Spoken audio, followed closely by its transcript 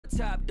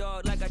Top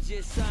dog like I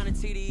just signed a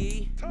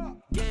TDE.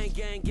 Gang,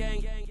 gang,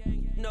 gang, gang,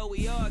 gang. Know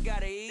we all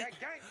gotta eat.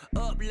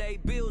 Up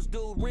late, bills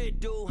due,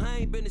 rent due, I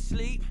ain't been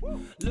asleep.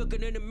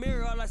 Looking in the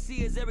mirror, all I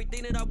see is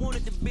everything that I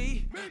wanted to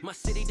be. My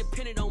city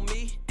depended on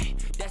me,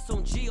 that's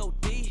on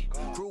G.O.D.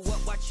 Grew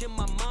up watching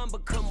my mom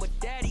become what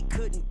daddy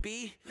couldn't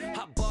be.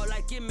 I ball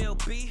like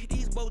MLB,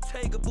 these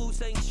Bottega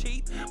boots ain't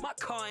cheap. My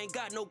car ain't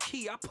got no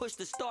key, I push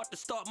the start to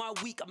start my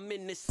week. I'm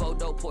in this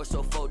photo, pour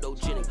so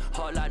photogenic.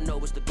 All I know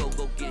is to go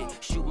get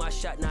it. Shoot my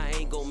shot, now I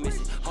ain't gon' miss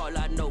it. All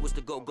I know is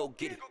to go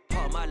get it.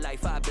 All my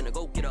life I've been a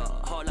go-getter.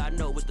 All I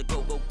know is to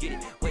go get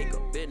it. Wake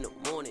up in the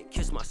morning,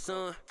 kiss my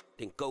son,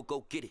 then go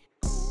get it.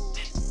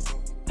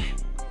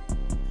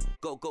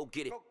 Go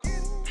get it.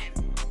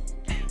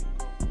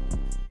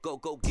 Go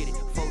get it.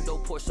 Photo,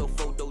 pour so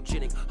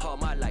photogenic. All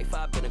my life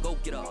I've been a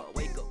go-getter.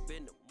 Wake up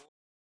in the morning.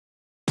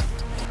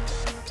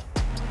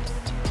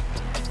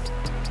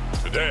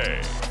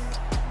 Today,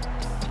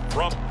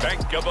 from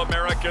Bank of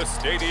America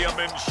Stadium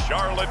in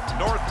Charlotte,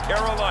 North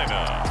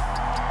Carolina,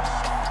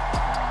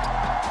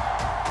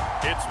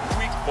 it's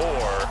Week 4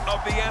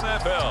 of the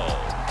NFL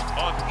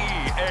on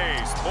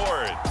EA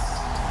Sports.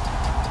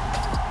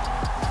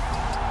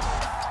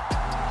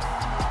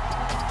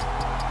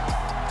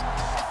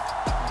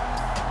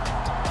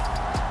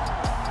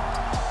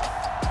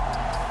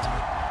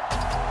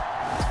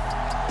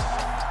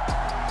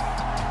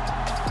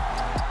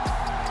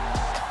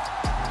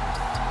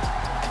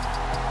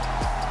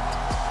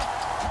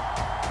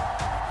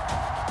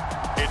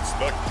 It's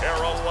the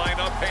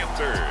Carolina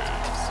Panthers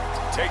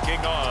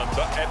taking on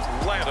the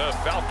Atlanta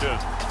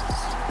Falcons.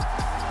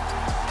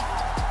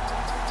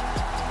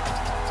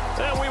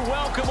 And we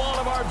welcome all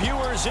of our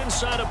viewers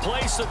inside a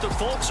place that the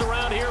folks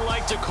around here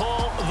like to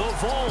call the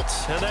Vault.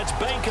 And that's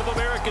Bank of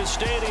America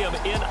Stadium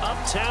in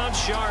uptown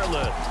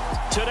Charlotte.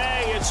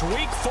 Today, it's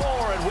Week 4,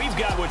 and we've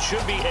got what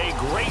should be a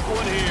great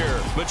one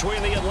here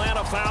between the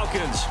Atlanta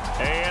Falcons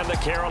and the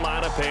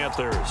Carolina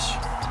Panthers.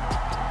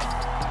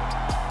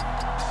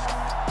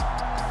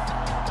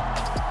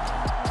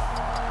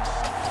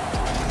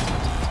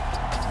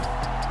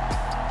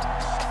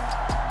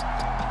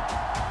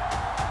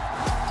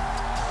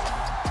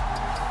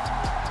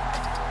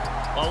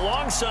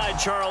 Alongside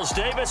Charles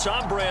Davis,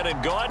 I'm Brandon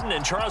Gaudin.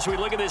 And Charles, we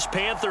look at this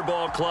Panther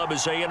ball club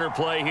as they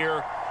interplay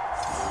here.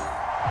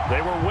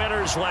 They were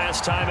winners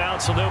last time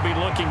out, so they'll be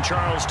looking,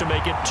 Charles, to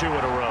make it 2 in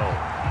a row.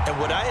 And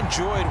what I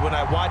enjoyed when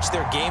I watched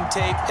their game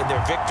tape and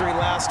their victory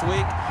last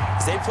week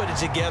is they put it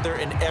together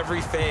in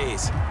every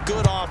phase.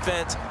 Good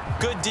offense,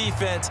 good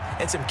defense,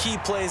 and some key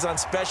plays on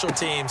special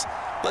teams.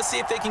 Let's see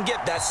if they can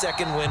get that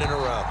 2nd win in a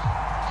row.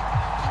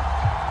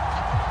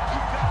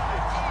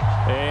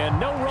 And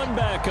no run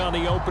back on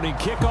the opening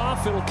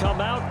kickoff. It'll come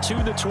out to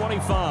the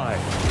 25.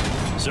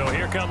 So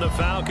here come the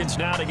Falcons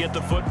now to get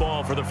the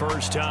football for the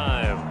first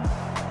time.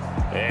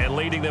 And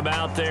leading them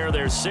out there,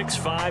 their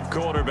 6'5"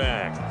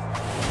 quarterback.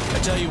 I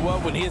tell you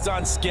what, when he is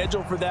on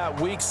schedule for that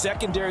week,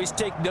 secondaries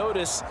take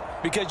notice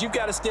because you've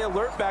got to stay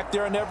alert back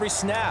there on every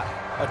snap.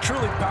 A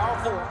truly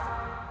powerful...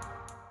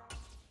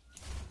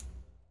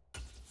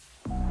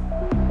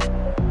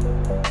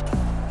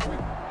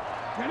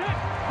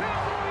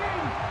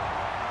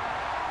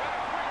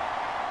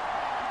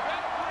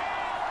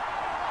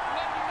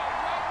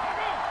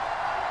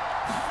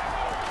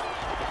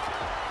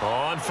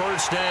 On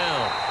first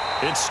down,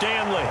 it's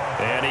Stanley.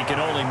 And he can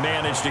only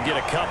manage to get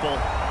a couple.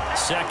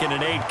 2nd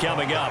and 8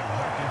 coming up.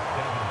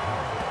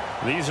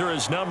 These are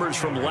his numbers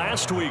from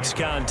last week's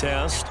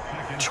contest.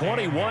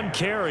 21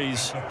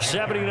 carries,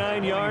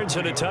 79 yards,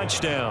 and a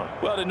touchdown.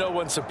 Well, to no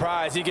one's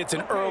surprise, he gets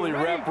an early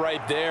rep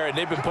right there, and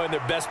they've been playing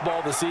their best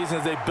ball this season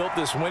as they built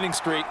this winning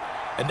streak.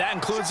 And that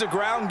includes the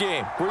ground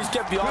game, where he's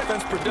kept the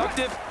offense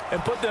productive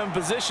and put them in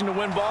position to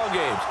win ball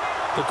games.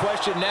 The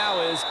question now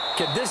is,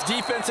 can this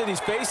defense that he's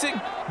facing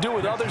do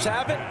what others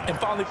haven't and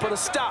finally put a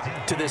stop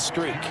to this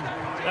streak?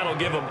 That'll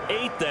give him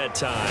 8 that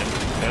time.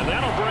 And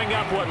that'll bring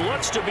up what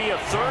looks to be a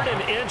 3rd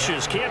and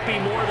inches. Can't be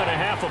more than a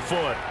half a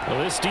foot.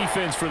 Well, this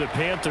defense for the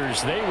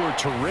Panthers, they were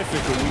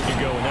terrific a week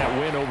ago in that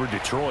win over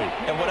Detroit.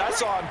 And what I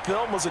saw on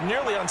film was a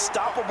nearly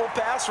unstoppable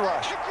pass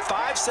rush.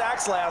 5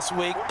 sacks last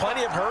week,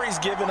 plenty of hurries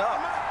given up.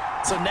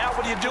 So now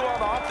what do you do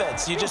on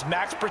offense? You just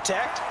max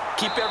protect,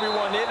 keep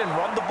everyone in and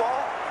run the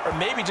ball? Or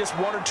maybe just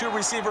 1 or 2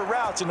 receiver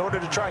routes in order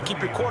to try and keep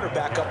your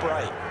quarterback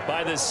upright.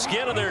 By the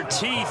skin of their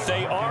teeth,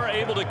 they are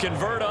able to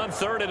convert on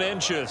 3rd and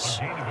inches.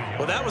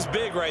 Well, that was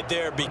big right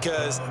there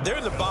because they're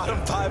in the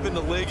bottom 5 in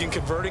the league in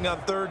converting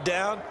on 3rd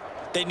down.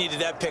 They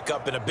needed that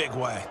pickup in a big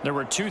way. There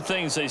were 2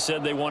 things they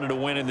said they wanted to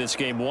win in this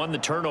game. 1, the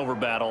turnover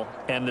battle,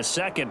 and the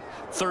 2nd,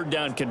 3rd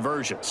down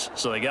conversions.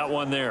 So they got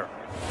 1 there.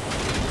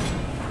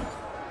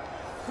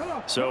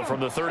 So from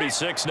the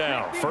 36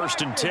 now,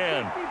 1st and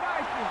 10.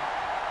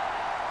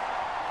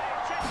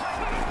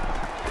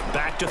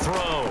 Back to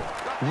throw.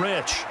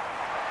 Rich.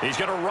 He's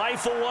going to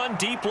rifle one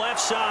deep left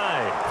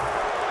side.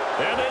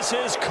 And this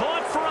is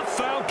caught for a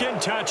Falcon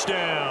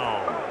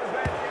touchdown.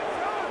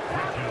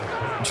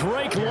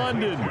 Drake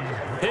London,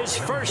 his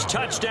first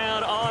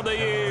touchdown on the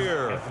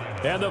year.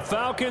 And the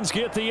Falcons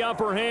get the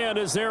upper hand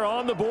as they're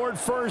on the board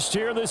first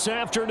here this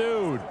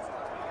afternoon.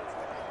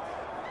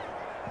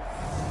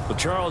 Well,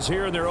 Charles,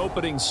 here in their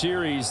opening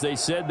series, they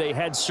said they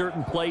had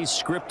certain plays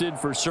scripted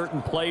for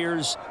certain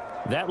players.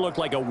 That looked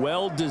like a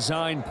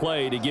well-designed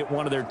play to get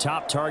one of their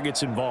top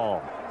targets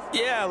involved.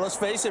 Yeah, let's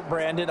face it,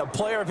 Brandon. A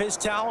player of his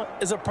talent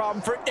is a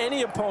problem for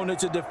any opponent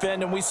to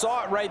defend, and we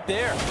saw it right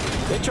there.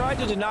 They tried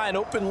to deny an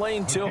open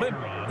lane to him.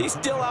 He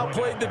still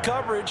outplayed the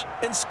coverage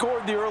and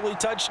scored the early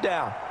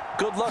touchdown.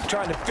 Good luck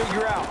trying to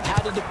figure out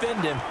how to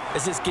defend him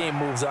as this game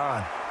moves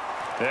on.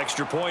 The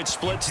extra point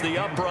splits the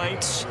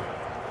uprights,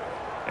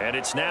 and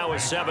it's now a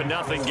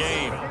 7-0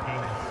 game.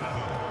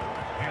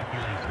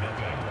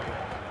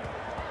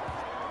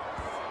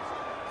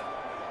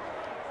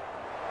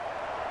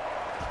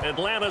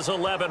 Atlanta's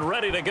 11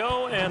 ready to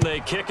go, and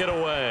they kick it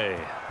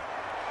away.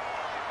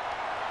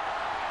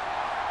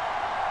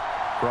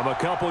 From a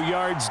couple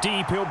yards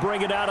deep, he'll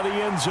bring it out of the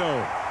end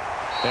zone.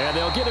 And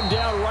they'll get him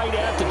down right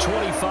at the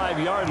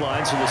 25-yard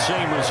line, so the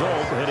same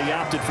result, and he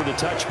opted for the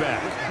touchback.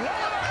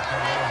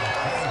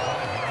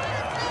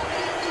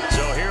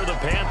 So here are the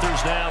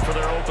Panthers now for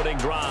their opening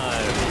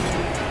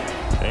drive.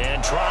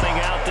 And trotting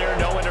out there,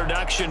 no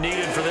introduction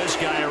needed for this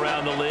guy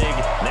around the league.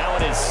 Now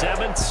in his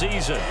 7th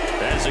season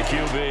as a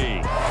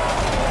QB.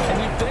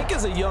 And you'd think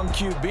as a young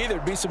QB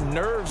there'd be some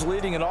nerves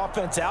leading an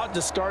offense out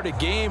to start a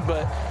game,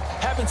 but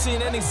haven't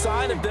seen any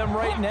sign of them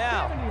right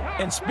now.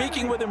 And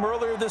speaking with him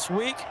earlier this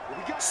week,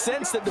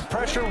 sensed that the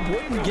pressure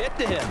wouldn't get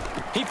to him.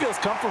 He feels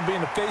comfortable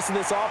being the face of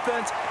this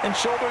offense and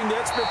shouldering the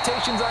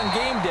expectations on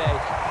game day,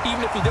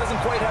 even if he doesn't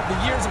quite have the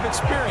years of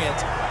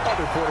experience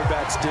other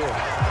quarterbacks do.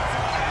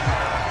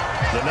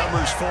 The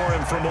numbers for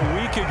him from a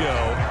week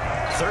ago: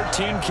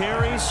 13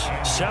 carries,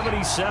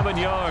 77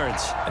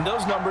 yards. And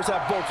those numbers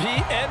have both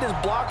he and his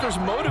blockers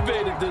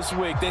motivated this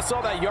week. They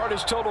saw that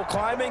yardage total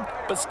climbing,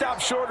 but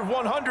stopped short of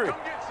 100.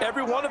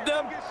 Every one of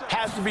them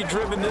has to be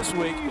driven this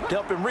week to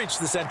help him reach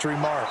the century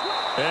mark.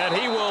 And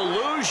he will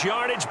lose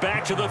yardage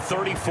back to the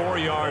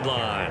 34-yard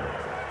line.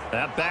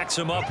 That backs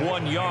him up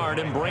 1 yard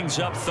and brings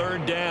up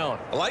 3rd down.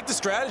 I like the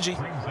strategy.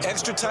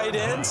 Extra tight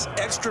ends,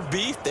 extra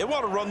beef. They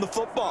want to run the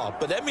football,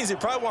 but that means they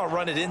probably want to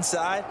run it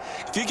inside.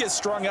 If you get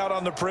strung out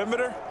on the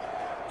perimeter,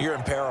 you're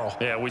in peril.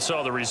 Yeah, we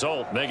saw the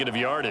result, negative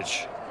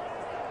yardage.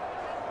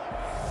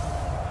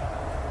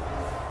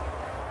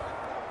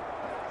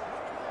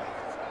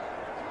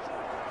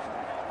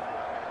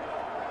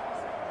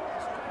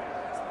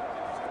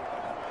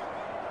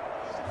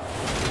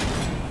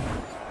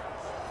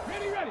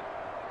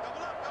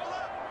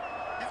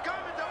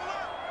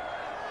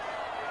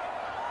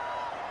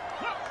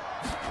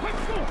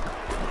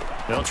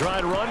 They'll try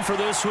and run for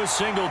this with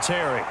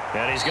Singletary.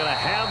 And he's going to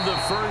have the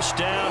first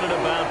down at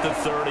about the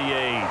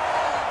 38.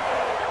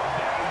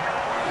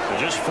 So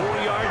just 4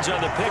 yards on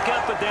the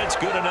pickup, but that's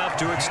good enough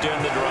to extend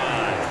the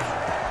drive.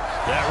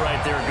 That right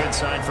there, a good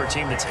sign for a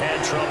team that's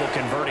had trouble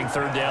converting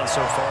 3rd down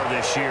so far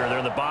this year. They're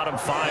in the bottom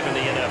 5 in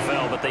the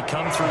NFL, but they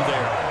come through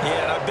there.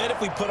 Yeah, and I bet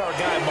if we put our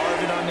guy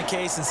Marvin on the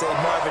case and said,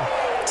 Marvin,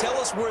 tell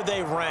us where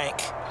they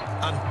rank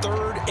on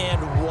 3rd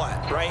and what,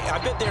 right? I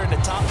bet they're in the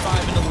top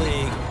 5 in the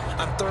league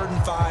on 3rd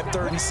and 5,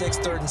 3rd and 6,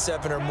 3rd and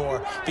 7 or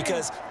more,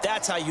 because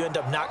that's how you end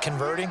up not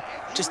converting.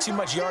 Just too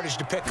much yardage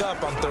to pick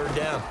up on 3rd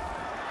down.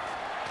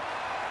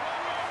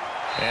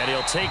 And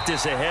he'll take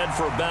this ahead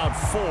for about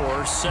 4.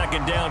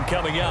 2nd down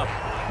coming up.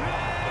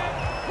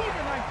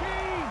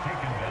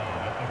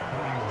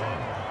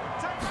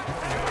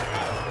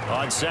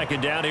 On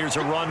 2nd down, here's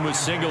a run with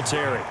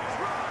Singletary.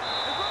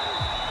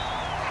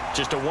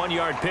 Just a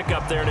 1-yard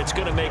pickup there, and it's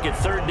going to make it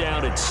 3rd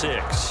down at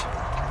 6.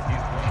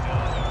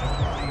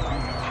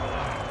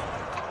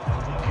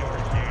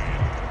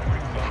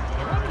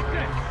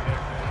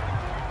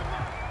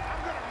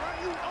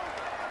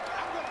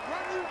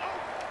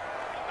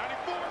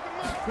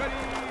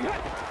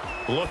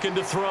 Looking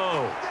to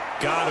throw.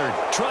 Goddard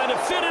trying to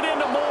fit it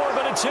into Moore,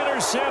 but it's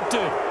intercepted.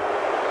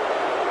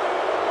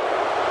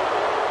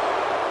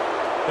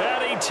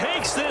 And he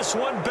takes this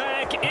one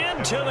back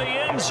into the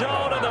end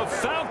zone, and the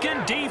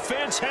Falcon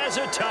defense has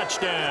a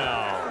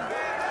touchdown.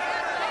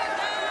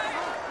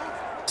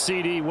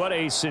 CD, what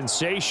a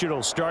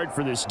sensational start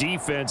for this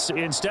defense.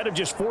 Instead of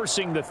just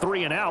forcing the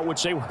 3 and out,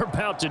 which they were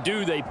about to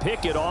do, they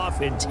pick it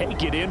off and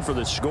take it in for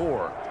the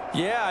score.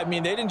 Yeah, I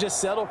mean, they didn't just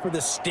settle for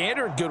the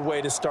standard good way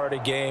to start a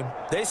game.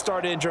 They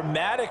started in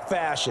dramatic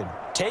fashion.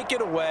 Take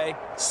it away,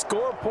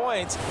 score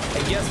points,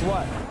 and guess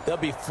what? They'll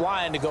be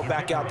flying to go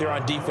back out there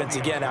on defense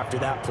again after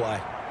that play.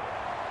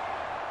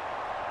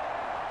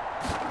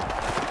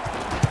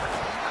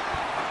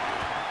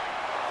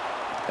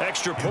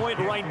 Extra point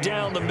right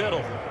down the middle,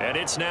 and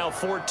it's now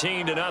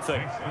 14-0.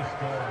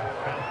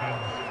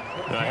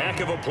 A heck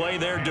of a play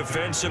there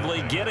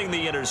defensively, getting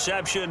the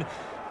interception,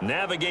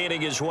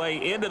 navigating his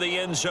way into the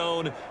end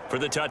zone for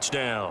the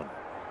touchdown.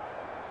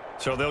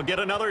 So they'll get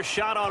another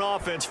shot on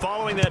offense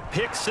following that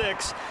pick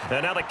 6,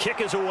 and now the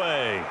kick is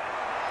away.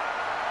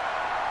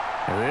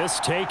 This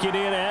taken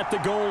in at the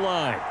goal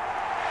line.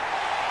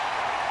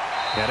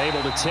 And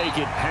able to take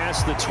it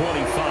past the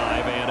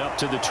 25 and up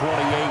to the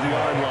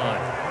 28-yard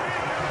line.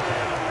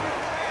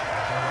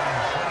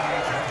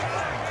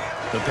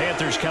 The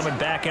Panthers coming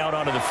back out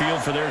onto the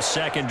field for their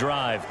second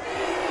drive.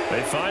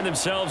 They find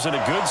themselves in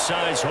a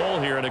good-sized hole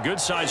here, and a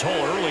good-sized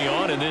hole early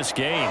on in this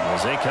game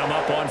as they come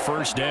up on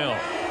first down.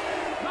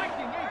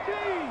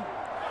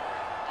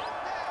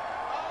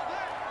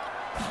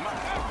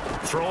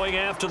 Throwing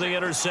after the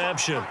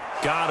interception.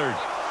 Goddard.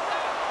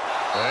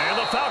 And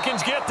the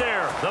Falcons get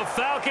there. The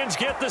Falcons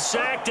get the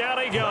sack. Down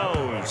he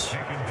goes.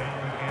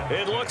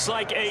 It looks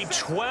like a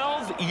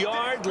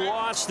 12-yard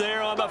loss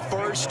there on the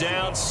first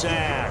down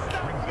sack.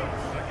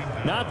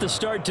 Not the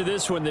start to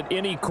this one that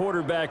any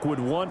quarterback would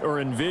want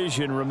or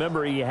envision.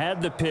 Remember, he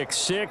had the pick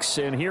six,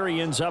 and here he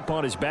ends up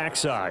on his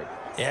backside.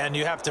 And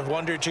you have to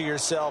wonder to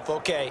yourself,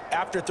 okay,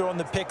 after throwing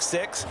the pick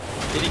six,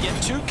 did he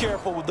get too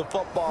careful with the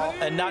football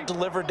and not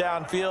deliver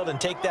downfield and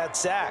take that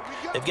sack?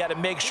 They've got to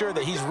make sure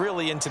that he's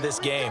really into this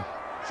game.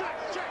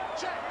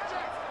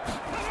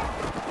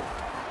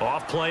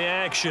 Off play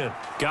action.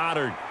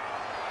 Goddard.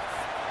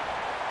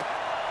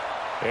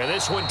 And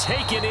this one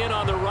taken in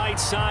on the right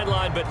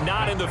sideline, but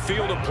not in the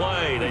field of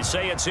play. They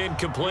say it's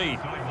incomplete.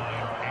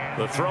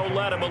 The throw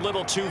led him a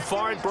little too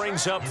far. It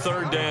brings up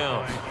third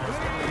down.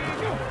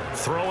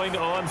 Throwing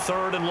on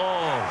third and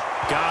long.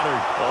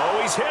 Goddard. Oh,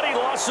 he's hit. He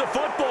lost the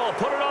football.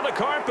 Put it on the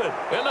carpet.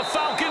 And the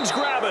Falcons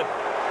grab it.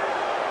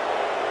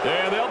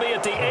 And they'll be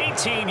at the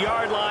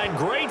 18-yard line.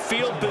 Great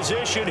field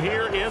position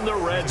here in the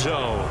red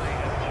zone.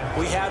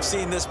 We have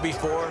seen this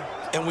before,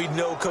 and we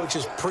know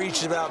coaches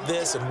preach about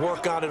this and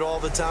work on it all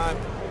the time.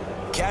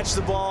 Catch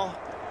the ball.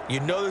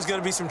 You know there's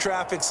going to be some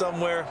traffic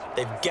somewhere.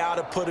 They've got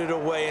to put it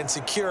away and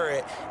secure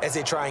it as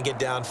they try and get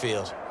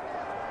downfield.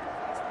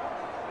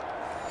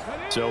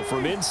 So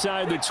from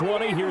inside the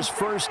 20, here's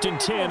 1st and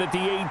 10 at the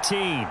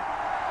 18.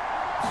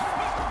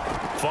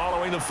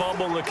 Following the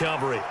fumble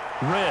recovery.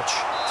 Rich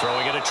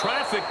throwing into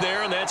traffic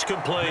there, and that's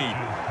complete.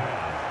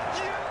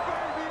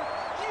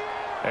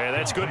 And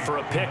that's good for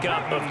a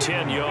pickup of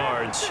 10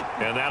 yards.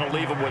 And that'll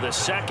leave him with a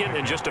second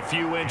and just a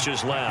few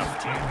inches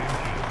left.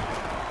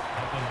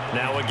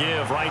 Now a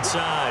give right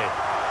side.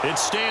 It's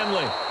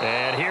Stanley.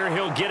 And here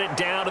he'll get it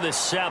down to the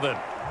 7.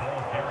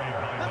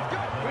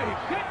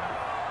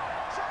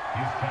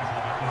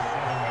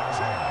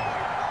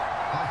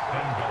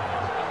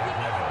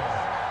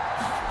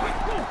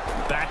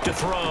 Back to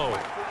throw.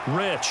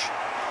 Rich.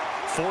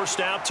 Forced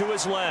out to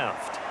his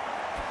left.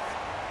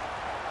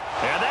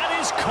 And that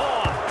is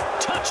caught.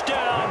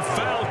 Touchdown,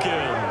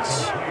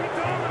 Falcons.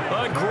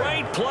 A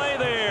great play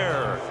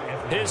there.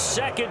 His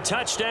second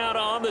touchdown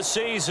on the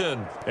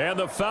season. And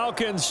the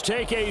Falcons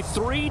take a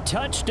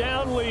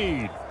 3-touchdown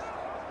lead.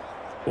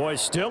 Boy,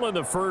 still in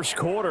the first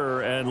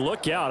quarter, and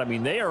look out. I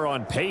mean, they are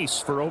on pace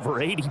for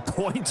over 80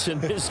 points in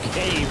this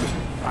game.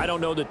 I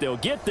don't know that they'll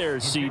get there,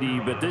 CD,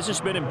 but this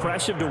has been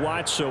impressive to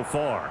watch so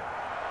far.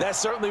 That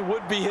certainly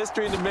would be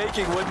history in the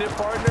making, wouldn't it,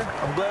 partner?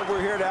 I'm glad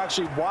we're here to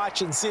actually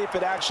watch and see if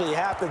it actually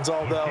happens,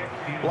 although,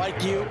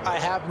 like you, I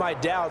have my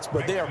doubts,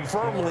 but they are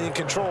firmly in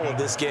control of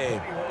this game.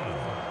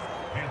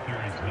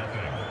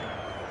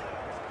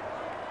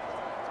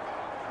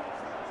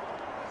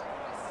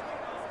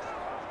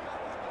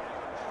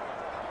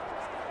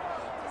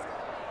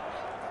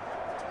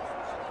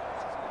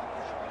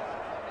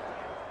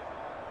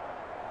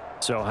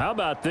 So how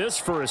about this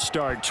for a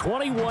start?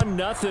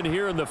 21-0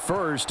 here in the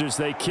first as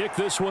they kick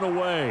this one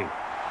away.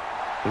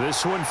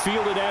 This one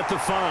fielded at the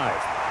 5.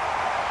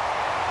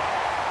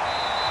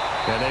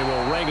 And they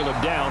will wrangle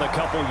him down a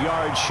couple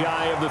yards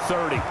shy of the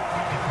 30.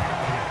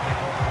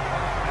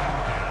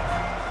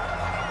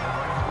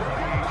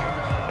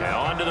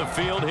 Now onto the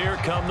field, here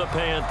come the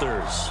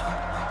Panthers.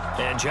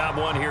 And job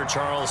one here,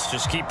 Charles,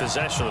 just keep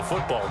possession of the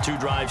football. 2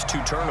 drives,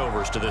 2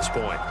 turnovers to this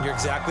point. You're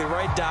exactly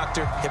right,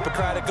 Doctor.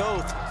 Hippocratic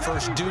oath.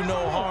 First, do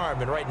no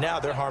harm. And right now,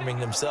 they're harming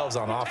themselves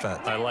on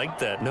offense. I like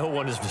that. No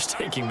one is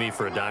mistaking me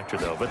for a doctor,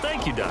 though. But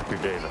thank you, Dr.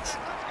 Davis.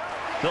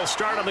 They'll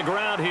start on the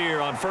ground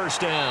here on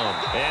first down.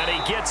 And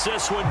he gets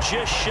this one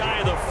just shy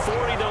of the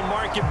 40. They'll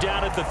mark him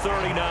down at the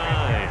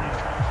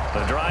 39.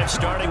 The drive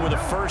starting with a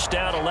first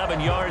down, 11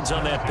 yards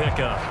on that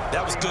pickup.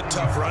 That was good,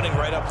 tough running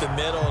right up the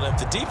middle. And if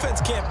the defense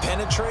can't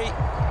penetrate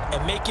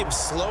and make him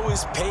slow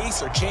his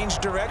pace or change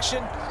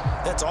direction,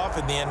 that's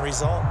often the end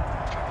result.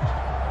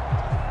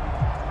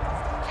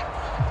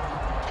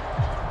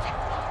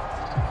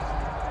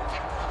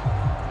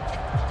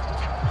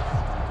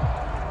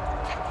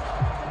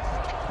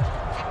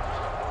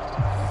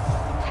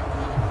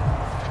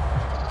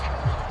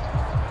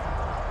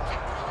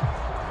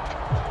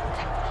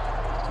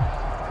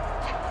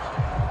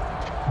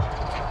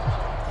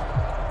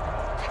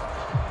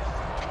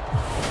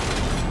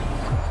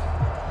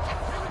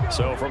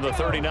 So from the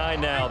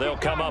 39 now, they'll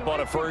come up on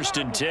a 1st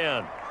and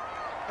 10.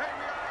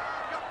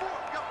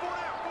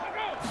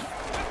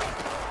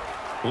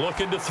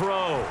 Looking to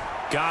throw.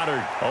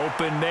 Goddard,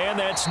 open man.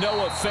 That's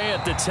Noah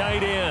Fant, the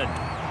tight end.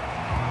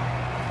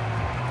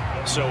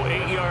 So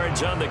 8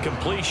 yards on the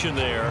completion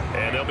there,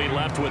 and they'll be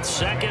left with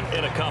second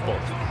and a couple.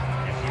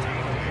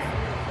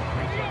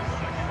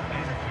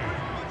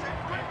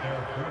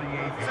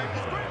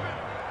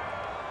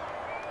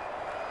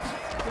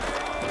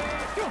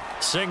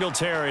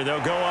 Singletary, they'll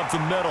go up the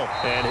middle,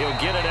 and he'll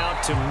get it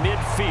out to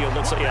midfield.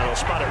 They'll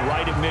spot it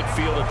right at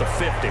midfield at the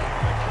 50.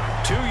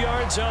 2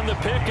 yards on the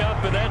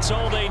pickup, and that's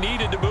all they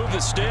needed to move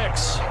the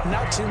sticks.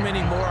 Not too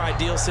many more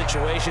ideal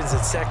situations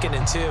at 2nd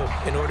and 2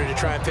 in order to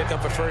try and pick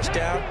up a first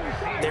down.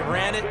 They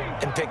ran it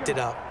and picked it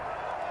up.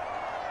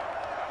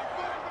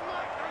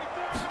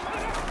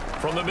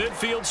 From the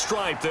midfield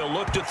stripe, they'll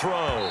look to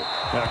throw.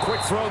 A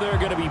quick throw there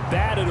going to be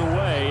batted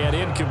away and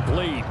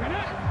incomplete.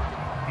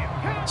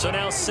 So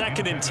now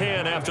 2nd and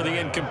 10 after the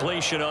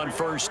incompletion on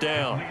first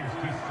down.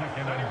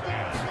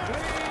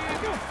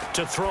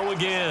 To throw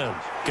again.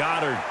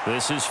 Goddard.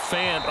 This is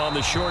Fant on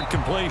the short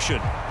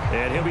completion.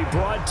 And he'll be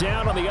brought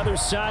down on the other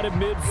side of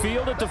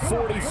midfield at the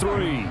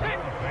 43.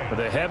 With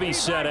a heavy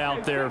set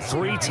out there.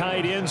 3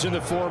 tight ends in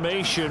the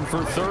formation for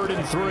 3rd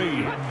and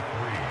 3.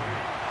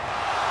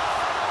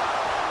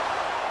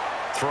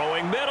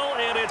 Throwing middle,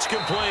 and it's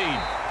complete.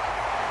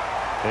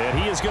 And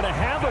he is going to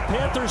have a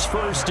Panthers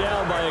first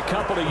down by a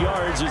couple of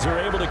yards as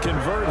they're able to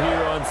convert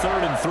here on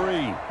 3rd and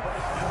 3.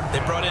 They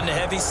brought in a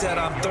heavy set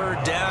on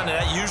 3rd down, and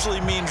that usually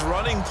means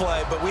running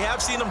play, but we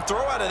have seen them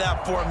throw out of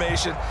that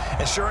formation.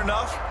 And sure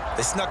enough,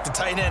 they snuck the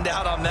tight end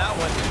out on that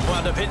one,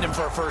 wound up hitting him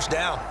for a first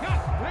down.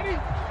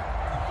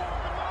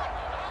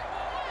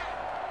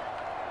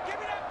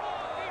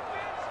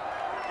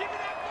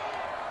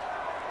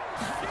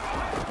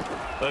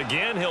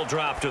 Again, he'll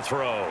drop to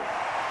throw.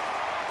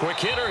 Quick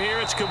hitter here,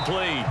 it's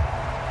complete.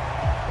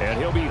 And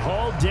he'll be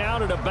hauled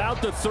down at about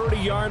the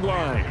 30-yard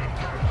line.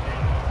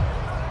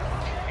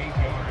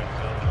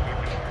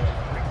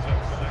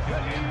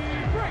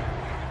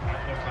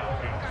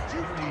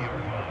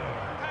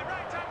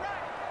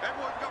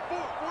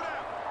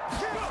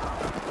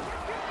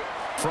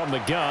 From the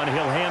gun,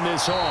 he'll hand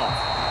this off.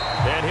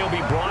 And he'll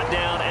be brought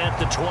down at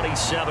the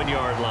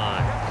 27-yard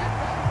line.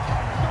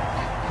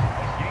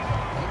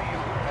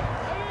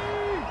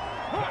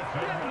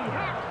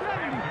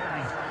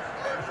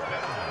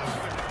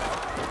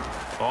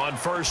 On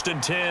 1st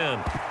and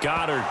 10,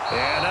 Goddard,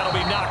 and that'll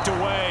be knocked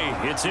away.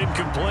 It's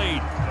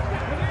incomplete.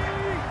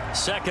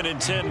 2nd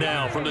and 10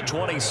 now from the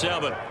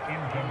 27.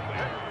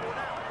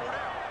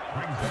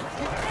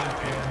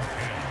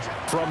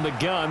 From the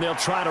gun, they'll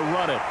try to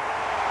run it.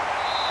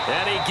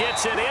 And he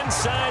gets it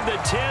inside the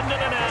 10 to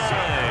the 9.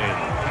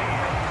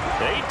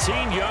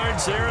 18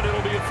 yards there, and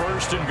it'll be a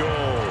 1st and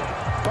goal.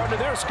 Partner,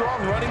 there are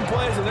strong running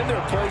plays, and then there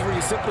are plays where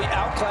you simply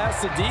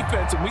outclass the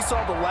defense, and we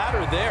saw the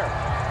latter there.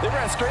 They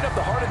ran straight up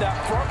the heart of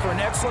that front for an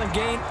excellent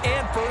gain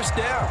and first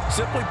down.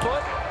 Simply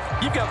put,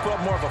 you've got to put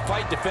up more of a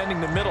fight defending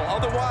the middle.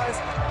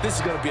 Otherwise, this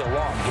is going to be a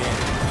long game.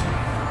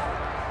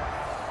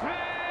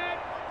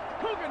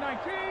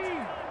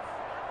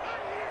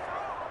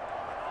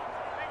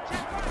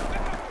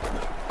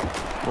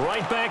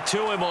 Right back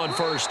to him on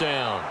first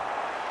down.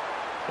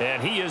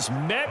 And he is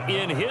met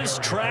in his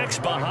tracks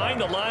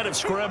behind the line of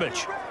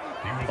scrimmage.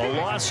 A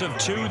loss of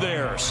 2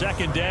 there,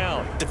 2nd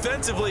down.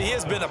 Defensively, he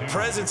has been a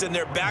presence in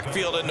their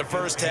backfield in the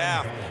first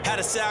half. Had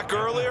a sack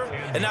earlier,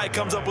 and now he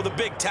comes up with a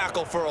big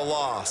tackle for a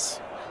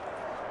loss.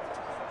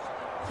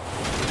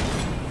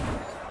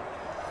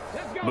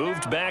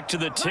 Moved back to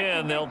the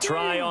 10. They'll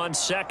try on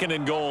 2nd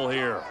and goal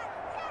here.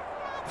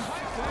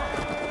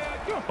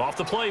 Off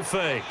the play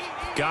fake.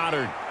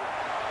 Goddard.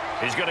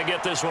 He's going to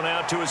get this one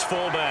out to his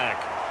fullback.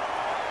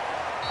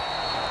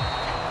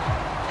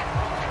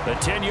 A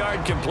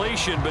 10-yard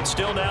completion, but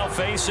still now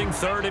facing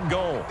 3rd and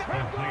goal.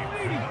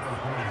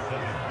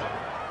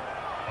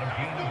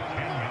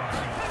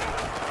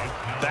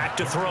 Back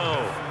to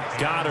throw.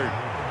 Goddard.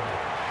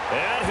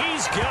 And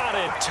he's got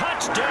it.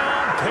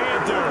 Touchdown,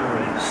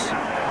 Panthers.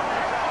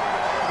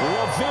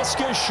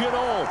 Laviska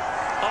Shenault.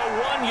 A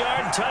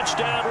 1-yard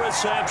touchdown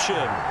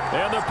reception.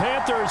 And the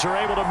Panthers are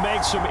able to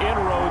make some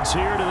inroads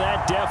here to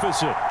that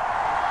deficit.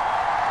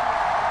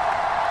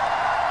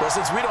 Well,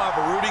 since we don't have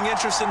a rooting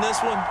interest in this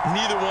one,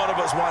 neither one of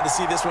us wanted to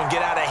see this one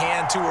get out of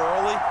hand too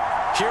early.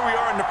 Here we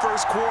are in the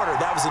first quarter.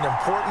 That was an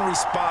important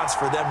response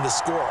for them to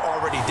score,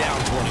 already down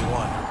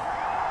 21.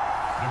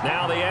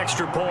 Now the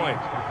extra point.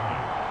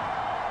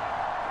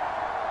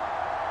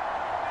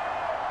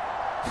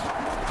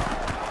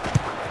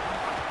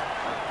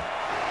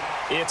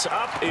 It's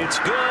up, it's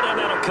good, and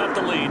that'll cut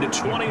the lead to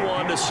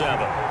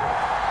 21-7.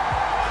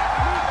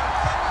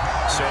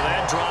 So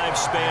that drive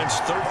spans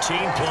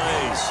 13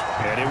 plays.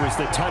 And it was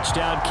the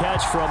touchdown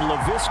catch from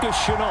Laviska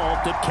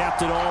Shenault that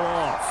capped it all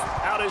off.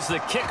 Out is the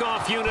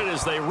kickoff unit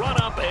as they run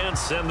up and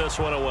send this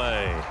one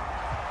away.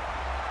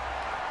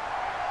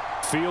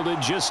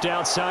 Fielded just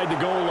outside the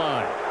goal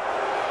line.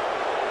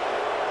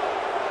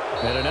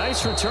 And a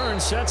nice return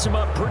sets him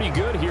up pretty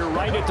good here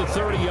right at the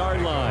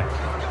 30-yard line.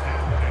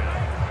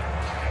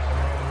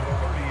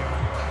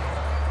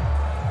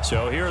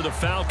 So here are the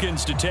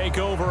Falcons to take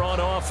over on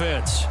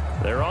offense.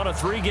 They're on a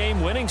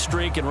 3-game winning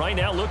streak, and right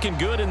now looking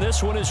good in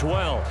this one as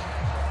well.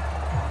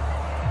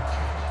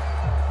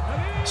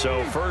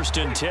 So 1st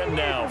and 10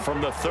 now from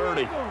the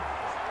 30.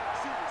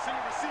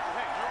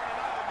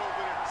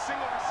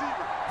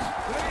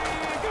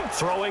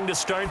 Throwing to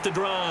start the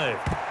drive.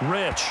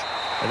 Rich.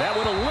 And that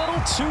went a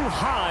little too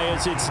high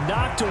as it's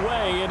knocked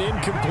away and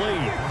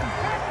incomplete.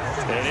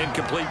 An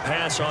incomplete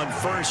pass on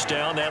first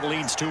down. That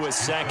leads to a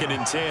 2nd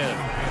and 10.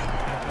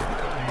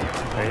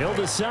 He'll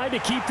decide to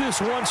keep this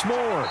once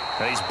more.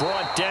 And he's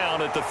brought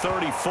down at the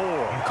 34.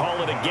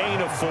 Call it a gain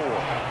of 4.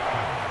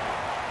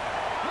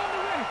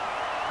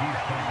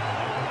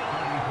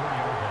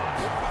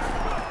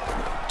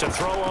 To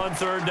throw on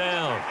 3rd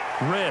down.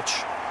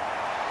 Rich.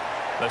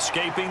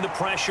 Escaping the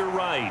pressure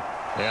right.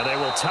 And they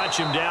will touch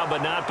him down,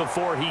 but not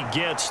before he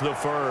gets the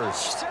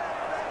first.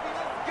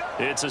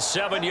 It's a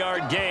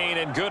 7-yard gain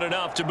and good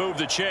enough to move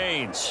the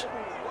chains.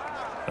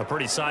 A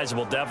pretty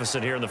sizable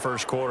deficit here in the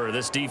first quarter.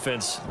 This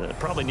defense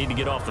probably need to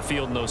get off the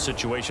field in those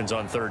situations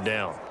on 3rd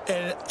down.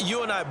 And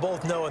you and I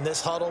both know in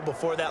this huddle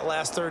before that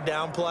last 3rd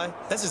down play,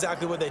 that's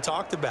exactly what they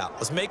talked about.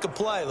 Let's make a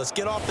play. Let's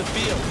get off the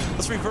field.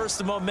 Let's reverse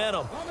the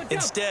momentum.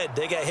 Instead,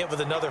 they got hit with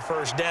another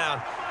 1st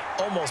down,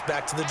 almost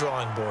back to the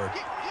drawing board.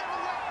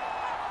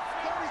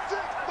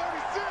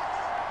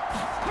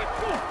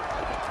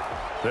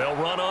 They'll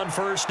run on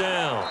 1st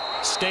down.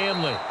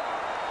 Stanley.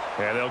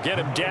 And they'll get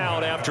him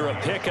down after a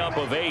pickup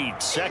of 8.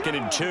 2nd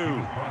and 2.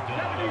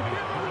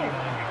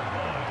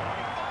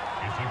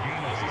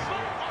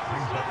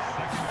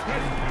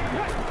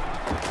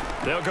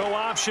 They'll go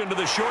option to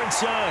the short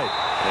side.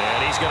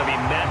 And he's going to be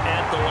met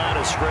at the line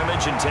of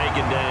scrimmage and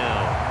taken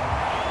down.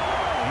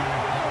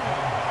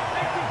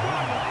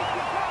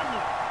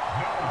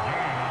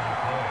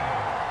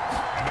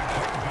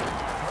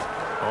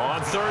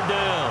 On 3rd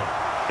down,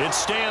 it's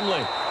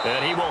Stanley.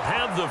 And he will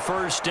have the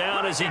 1st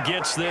down as he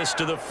gets this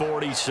to the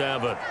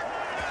 47.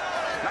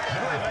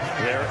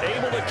 They're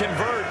able to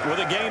convert with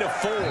a gain of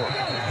 4.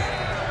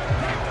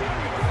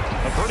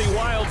 A pretty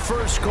wild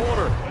first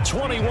quarter.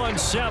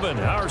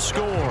 21-7, our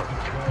score.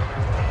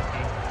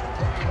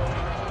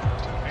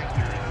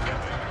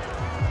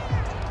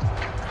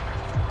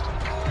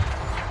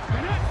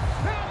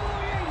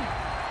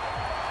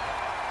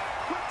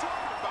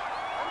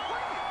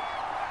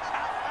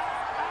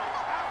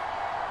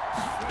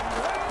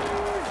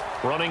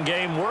 Running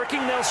game working.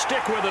 They'll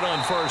stick with it on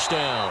 1st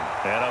down.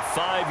 And a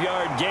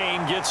 5-yard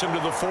gain gets him to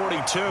the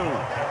 42.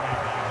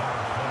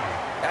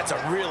 That's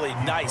a really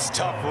nice,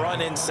 tough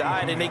run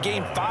inside, and they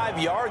gained 5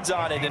 yards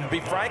on it. And to be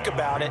frank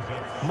about it,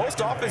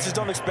 most offenses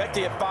don't expect to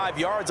get 5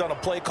 yards on a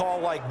play call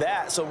like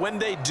that. So when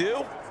they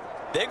do,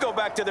 they go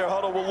back to their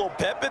huddle with a little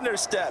pep in their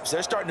steps.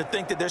 They're starting to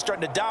think that they're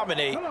starting to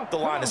dominate the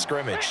line of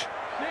scrimmage.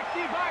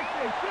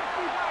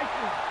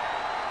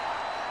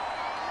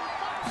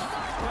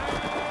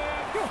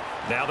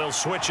 Now they'll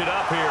switch it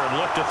up here and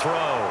look to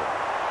throw.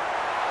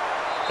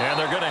 And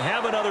they're going to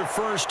have another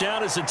 1st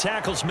down as the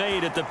tackle's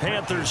made at the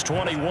Panthers'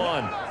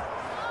 21.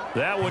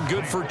 That one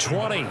good for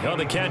 20 on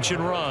the catch and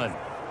run.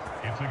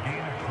 It's a gain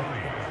of 20.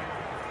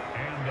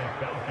 And the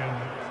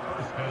Falcons'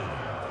 1st down.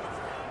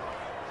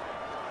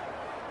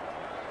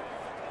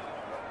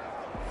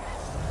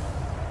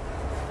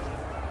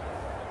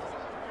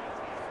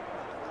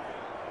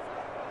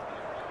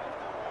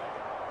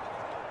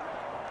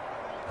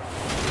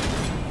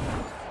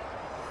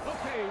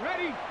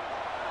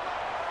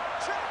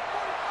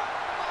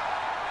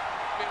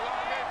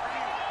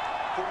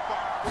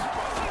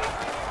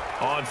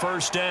 On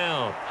 1st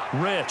down,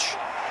 Rich.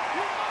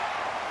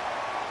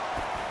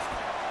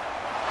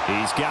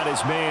 He's got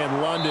his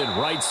man, London,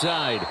 right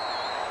side.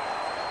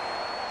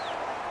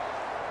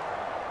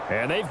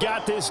 And they've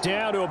got this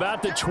down to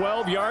about the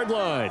 12-yard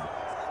line.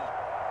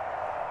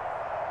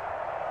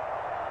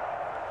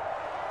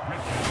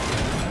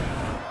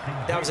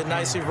 That was a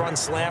nicely run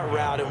slant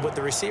route, and what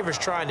the receiver's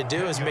trying to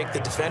do is make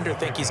the defender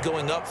think he's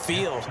going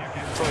upfield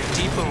for a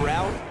deeper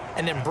route,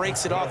 and then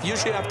breaks it off,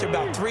 usually after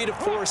about 3 to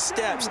 4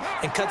 steps,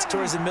 and cuts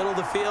towards the middle of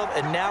the field.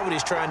 And now what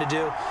he's trying to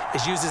do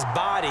is use his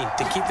body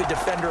to keep the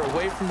defender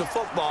away from the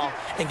football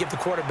and give the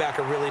quarterback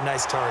a really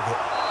nice target.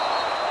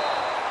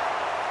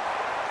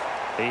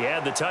 He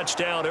had the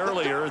touchdown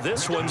earlier.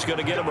 This one's going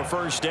to get him a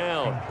 1st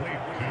down.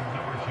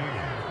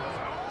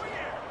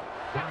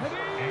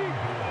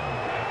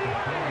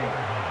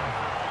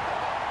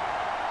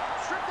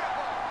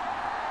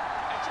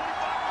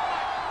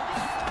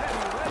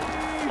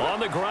 On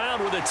the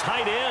ground with a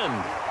tight end.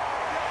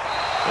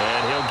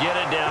 And he'll get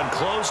it down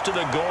close to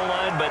the goal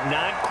line, but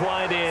not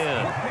quite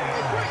in.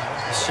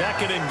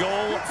 2nd and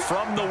goal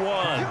from the 1.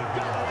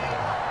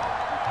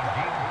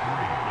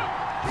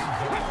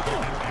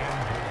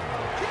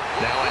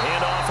 Now a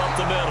handoff up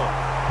the middle.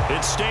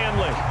 It's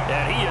Stanley,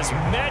 and he is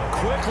met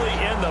quickly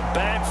in the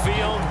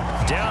backfield.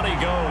 Down he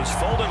goes,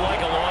 folded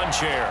like a lawn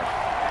chair.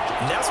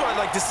 And that's what I'd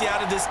like to see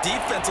out of this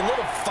defense, a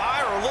little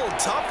fire, a little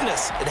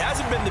toughness. It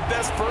hasn't been the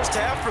best first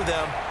half for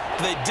them,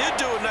 but they did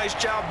do a nice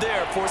job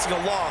there, forcing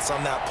a loss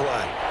on that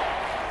play.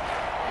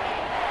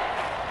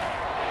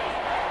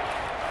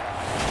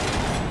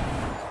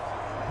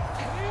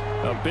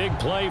 A big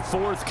play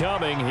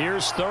forthcoming.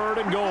 Here's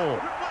 3rd and goal.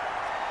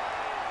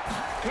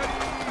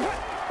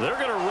 They're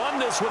going to run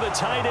this with a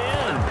tight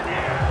end.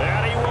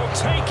 And he will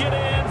take it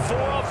in for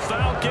a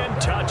Falcon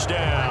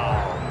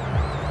touchdown.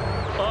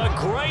 A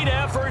great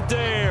effort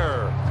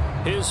there.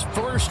 His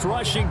first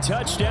rushing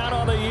touchdown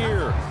on the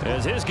year,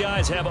 as his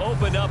guys have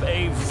opened up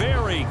a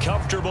very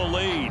comfortable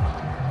lead.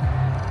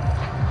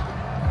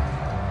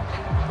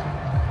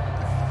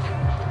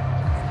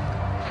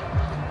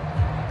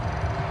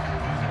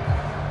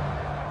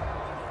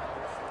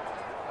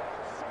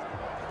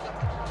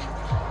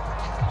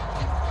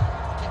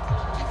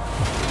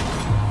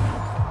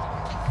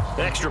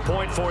 Extra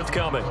point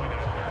forthcoming.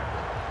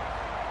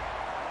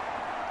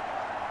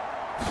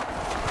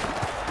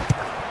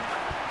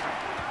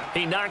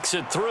 He knocks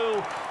it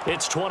through.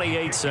 It's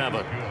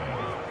 28-7.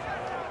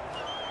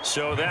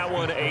 So that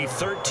one a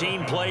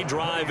 13-play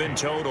drive in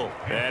total.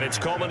 And it's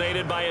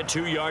culminated by a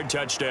 2-yard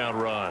touchdown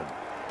run.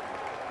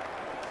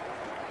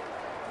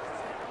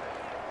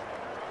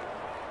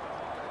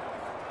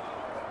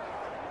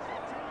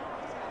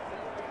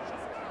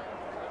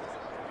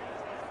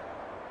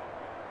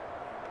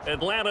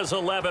 Atlanta's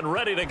 11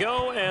 ready to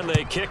go, and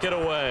they kick it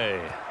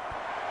away.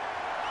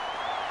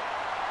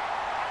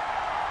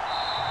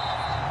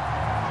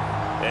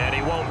 And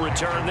he won't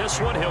return this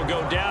one. He'll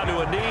go down to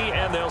a knee,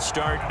 and they'll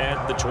start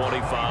at the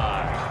 25.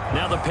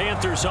 Now the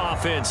Panthers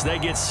offense, they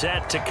get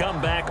set to come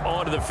back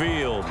onto the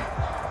field.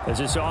 As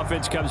this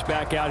offense comes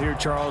back out here,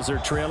 Charles, they're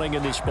trailing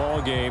in this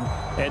ball game,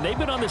 and they've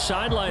been on the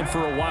sideline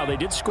for a while. They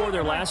did score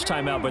their last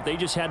time out, but they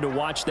just had to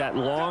watch that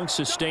long,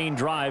 sustained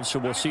drive, so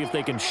we'll see if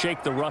they can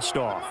shake the rust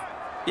off.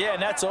 Yeah,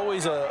 and that's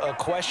always a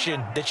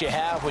question that you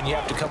have when you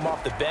have to come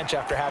off the bench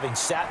after having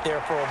sat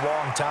there for a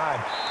long time.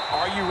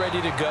 Are you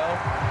ready to go?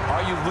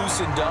 Are you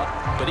loosened up?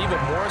 But even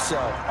more so,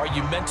 are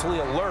you mentally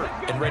alert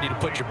and ready to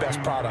put your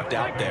best product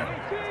out there?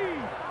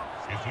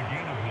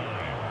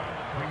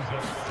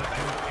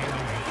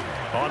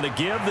 On the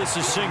give, this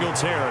is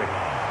Singletary.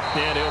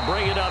 And he'll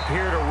bring it up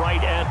here to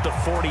right at the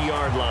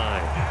 40-yard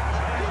line.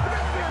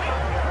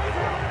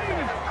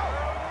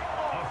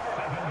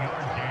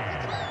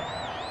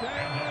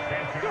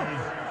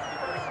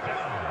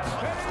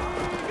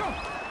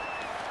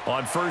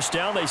 On first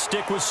down, they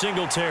stick with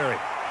Singletary.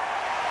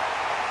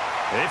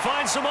 They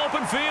find some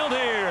open field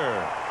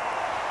here.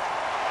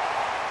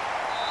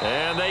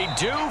 And they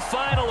do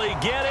finally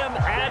get him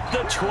at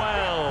the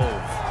 12.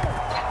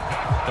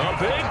 A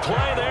big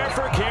play there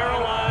for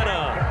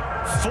Carolina.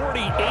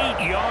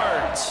 48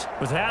 yards.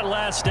 With that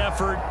last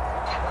effort,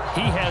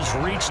 he has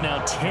reached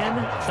now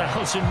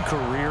 10,000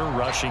 career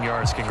rushing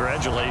yards.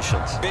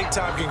 Congratulations.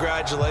 Big-time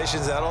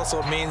congratulations. That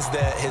also means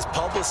that his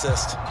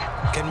publicist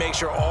can make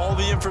sure all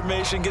the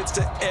information gets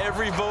to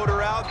every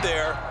voter out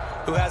there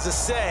who has a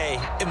say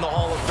in the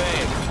Hall of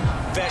Fame.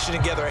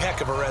 Fashioning together a heck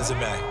of a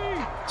resume.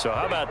 So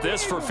how about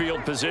this for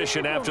field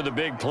position after the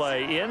big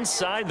play?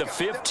 Inside the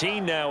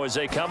 15 now as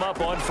they come up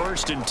on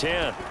 1st and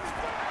 10.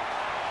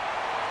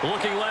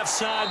 Looking left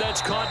side,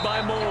 that's caught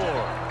by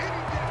Moore.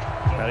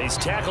 And he's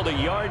tackled a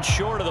yard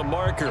short of the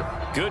marker.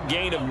 Good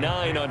gain of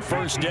 9 on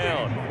first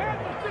down.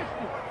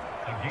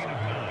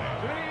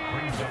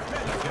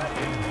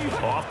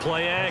 Off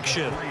play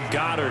action.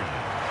 Goddard.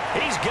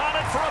 He's got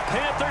it for a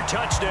Panther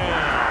touchdown.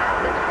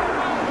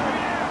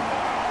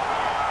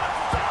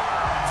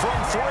 From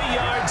 3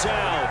 yards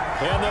out.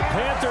 And the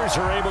Panthers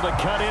are able to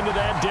cut into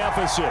that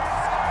deficit.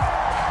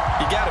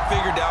 You got to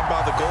figure down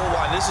by the goal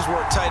line. This is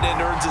where a tight end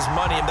earns his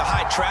money in the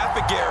high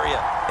traffic area.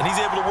 And he's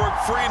able to work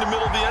free in the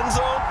middle of the end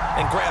zone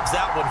and grabs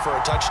that one for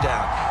a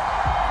touchdown.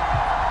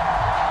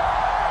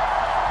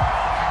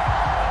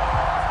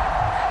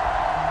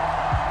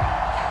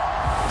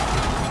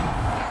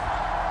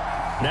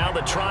 Now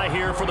the try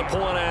here for the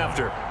point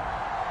after.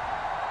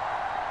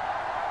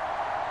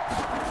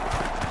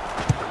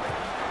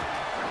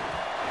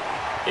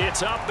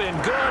 It's up and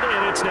good,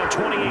 and it's now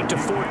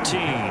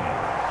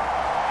 28-14.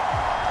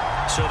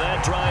 So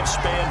that drive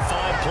spanned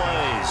 5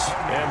 plays.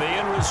 And the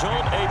end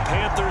result, a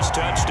Panthers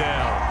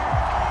touchdown.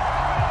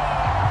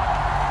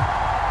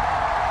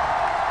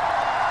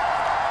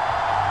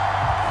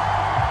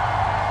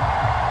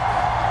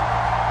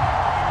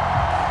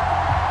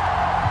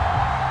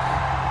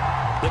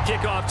 The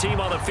kickoff team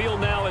on the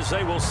field now as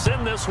they will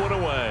send this one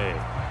away.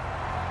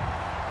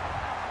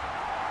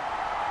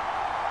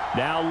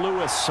 Now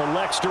Lewis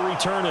selects to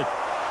return it.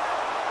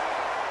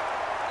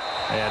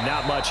 And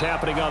not much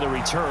happening on the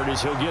return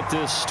as he'll get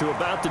this to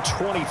about the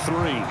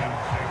 23.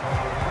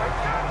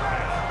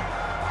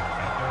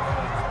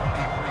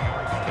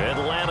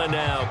 Atlanta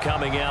now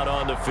coming out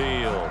on the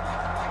field.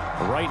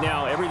 Right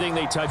now, everything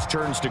they touch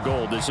turns to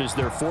gold. This is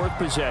their 4th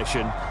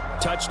possession.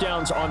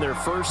 Touchdowns on their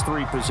first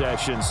 3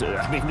 possessions.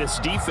 I mean, this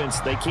defense,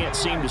 they can't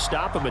seem to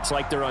stop them. It's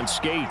like they're on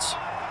skates.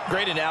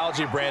 Great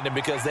analogy, Brandon,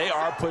 because they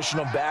are pushing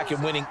them back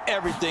and winning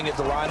everything at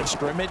the line of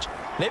scrimmage.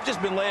 They've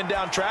just been laying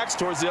down tracks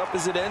towards the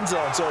opposite end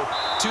zone. So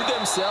to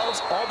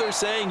themselves, all they're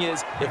saying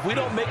is, if we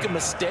don't make a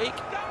mistake,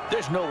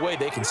 there's no way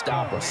they can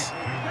stop us.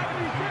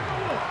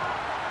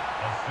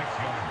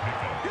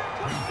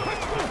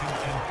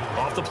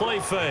 Off the play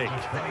fake,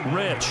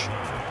 Rich.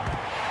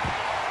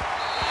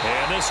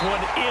 And this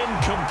one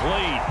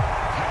incomplete.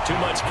 Too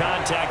much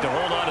contact to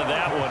hold on to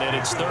that one, and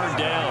it's 3rd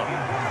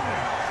down.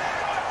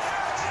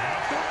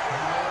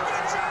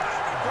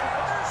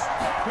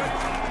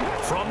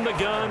 from the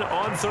gun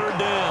on third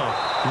down.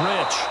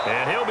 Rich,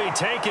 and he'll be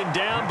taken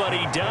down, but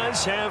he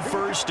does have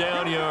first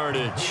down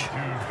yardage.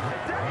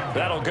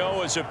 That'll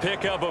go as a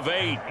pickup of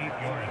 8.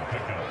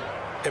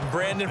 And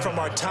Brandon, from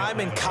our time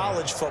in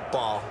college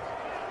football,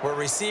 where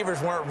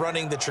receivers weren't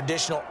running the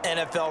traditional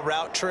NFL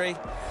route tree,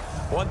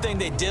 one thing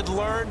they did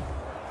learn,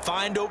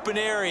 find open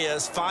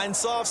areas, find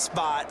soft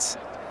spots,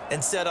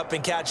 and set up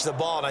and catch the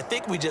ball. And I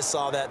think we just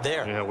saw that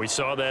there. Yeah, we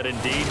saw that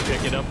indeed,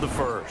 picking up the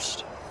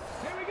first.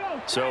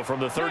 So from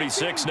the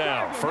 36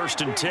 now,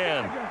 1st and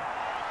 10.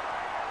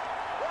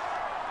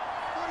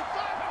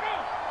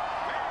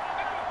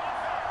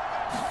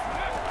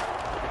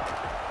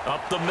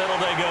 Up the middle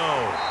they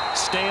go.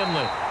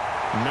 Stanley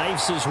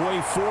knifes his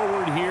way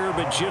forward here,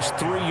 but just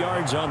 3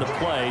 yards on the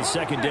play.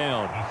 2nd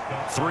down.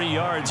 3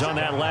 yards on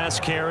that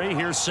last carry.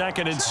 Here's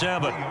 2nd and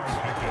 7.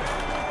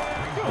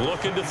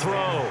 Looking to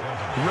throw.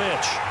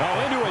 Rich. Oh,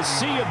 into a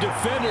sea of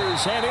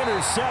defenders and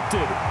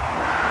intercepted.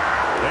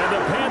 And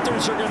the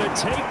Panthers are going to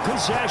take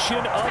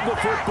possession of the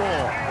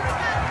football.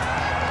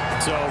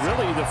 So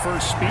really the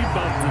first speed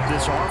bump that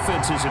this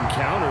offense has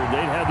encountered.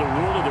 They'd had the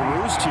rule of the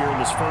roost here in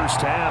this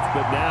first half,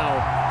 but now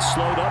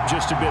slowed up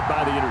just a bit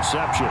by the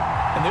interception.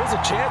 And there's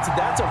a chance that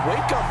that's a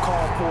wake-up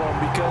call for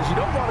them, because you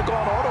don't want to go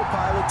on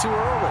autopilot too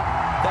early.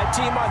 That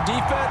team on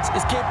defense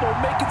is capable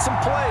of making some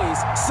plays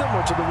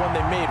similar to the one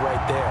they made right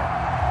there.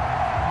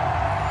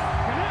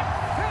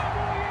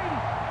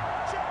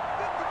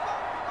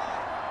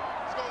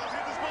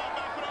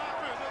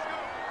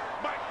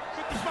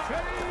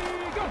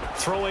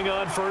 Throwing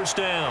on first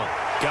down.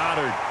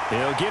 Goddard.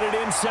 He'll get it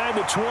inside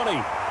the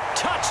 20.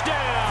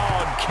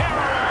 Touchdown,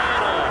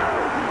 Carolina.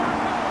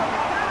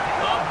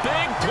 A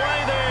big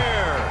play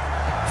there.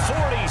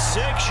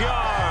 46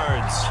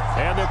 yards.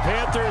 And the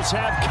Panthers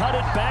have cut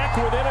it back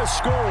within a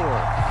score.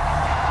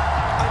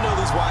 I know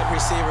these wide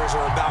receivers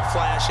are about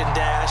flash and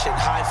dash and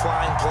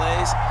high-flying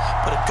plays,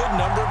 but a good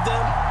number of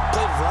them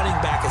played running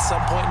back at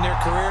some point in their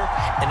career,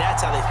 and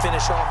that's how they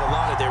finish off a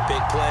lot of their big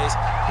plays,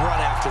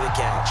 run after the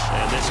catch.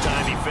 And this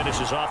time he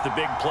finishes off the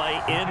big play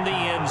in the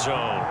end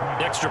zone.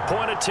 Extra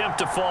point attempt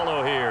to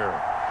follow here.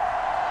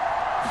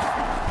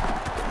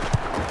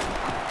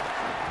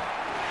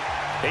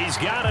 He's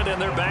got it,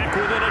 and they're back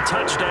within a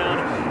touchdown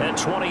at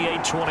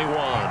 28-21.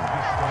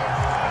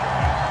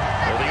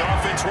 Well, the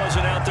offense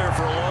wasn't out there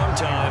for a long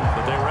time,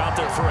 but they were out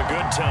there for a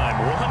good time.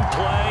 One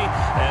play,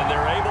 and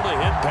they're able to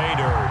hit pay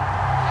dirt.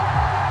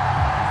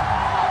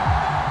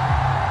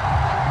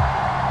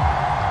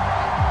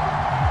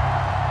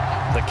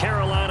 The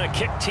Carolina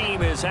kick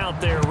team is out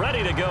there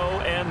ready to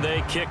go, and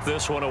they kick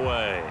this one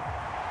away.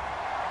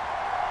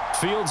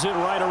 Fields it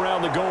right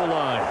around the goal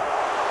line.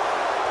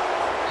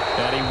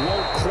 And he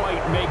won't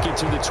quite make it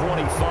to the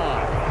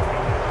 25.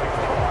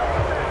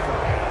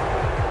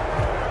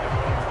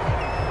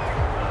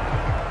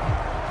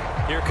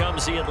 Here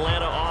comes the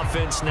Atlanta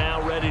offense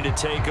now ready to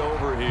take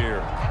over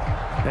here.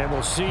 And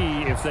we'll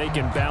see if they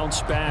can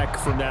bounce back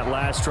from that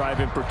last drive.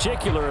 In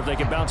particular, if they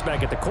can bounce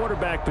back at the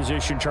quarterback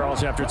position,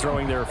 Charles, after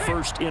throwing their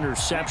first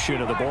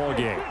interception of the ball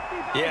game.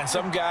 Yeah,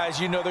 some guys,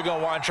 you know they're going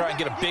to want to try and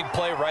get a big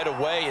play right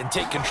away and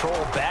take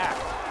control back.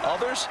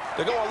 Others,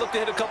 they're going to look to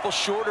hit a couple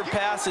shorter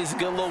passes and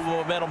get a little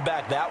momentum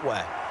back that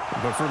way.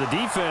 But for the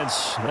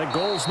defense, that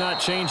goal's not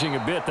changing a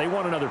bit. They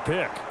want another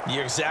pick.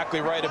 You're exactly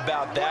right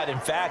about that. In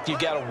fact, you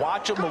got to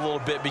watch them a little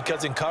bit,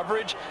 because in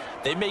coverage,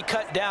 they may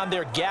cut down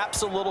their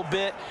gaps a little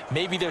bit,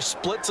 maybe their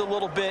splits a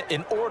little bit,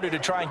 in order to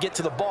try and get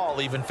to the ball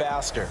even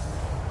faster.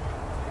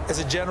 As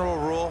a general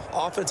rule,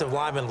 offensive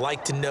linemen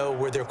like to know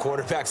where their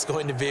quarterback's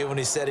going to be when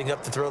he's setting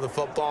up to throw the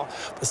football.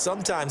 But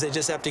sometimes they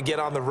just have to get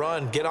on the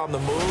run, get on the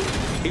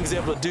move. He was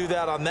able to do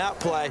that on that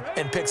play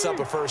and picks up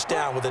a first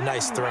down with a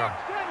nice throw.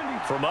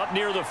 From up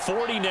near the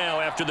 40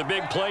 now after the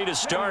big play to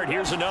start.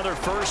 Here's another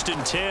 1st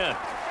and 10.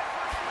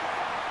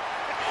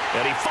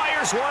 And he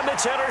fires one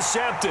that's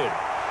intercepted.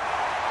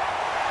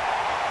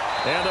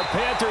 And the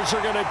Panthers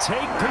are going to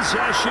take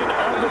possession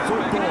of the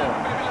football.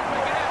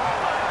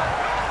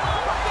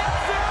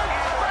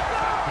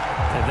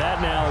 And that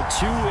now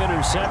 2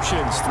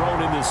 interceptions thrown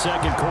in the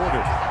second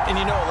quarter. And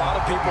you know, a lot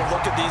of people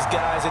look at these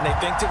guys and they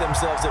think to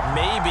themselves that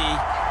maybe,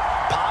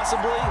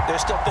 possibly, they're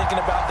still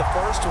thinking about the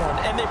first one,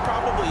 and they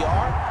probably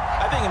are.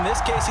 I think in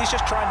this case, he's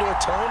just trying to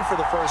atone for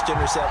the first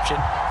interception,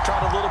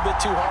 tried a little bit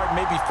too hard,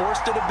 maybe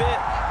forced it a bit,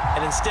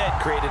 and instead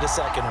created a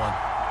second one.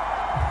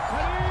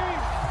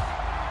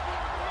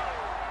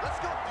 Let's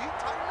go, D.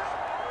 Tighten up.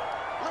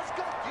 Let's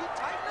go, D.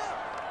 Tighten up.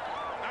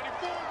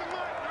 94 is the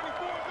mark.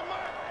 94 is the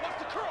mark. Watch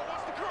the curl.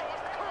 Watch the curl.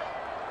 Watch the curl.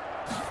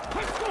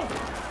 Let's go.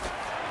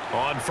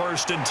 On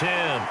 1st and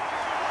 10.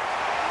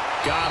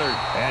 Goddard,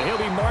 and he'll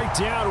be marked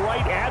down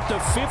right at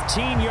the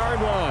 15-yard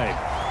line.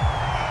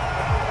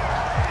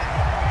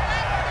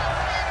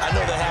 I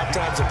know the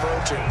halftime's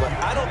approaching, but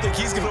I don't think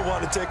he's going to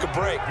want to take a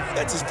break.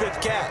 That's his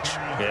 5th catch.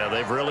 Yeah,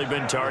 they've really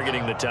been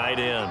targeting the tight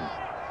end.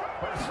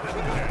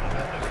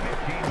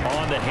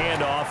 On the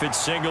handoff, it's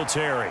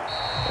Singletary.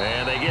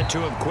 And they get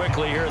to him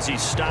quickly here as he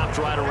stopped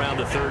right around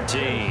the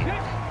 13.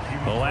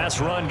 The last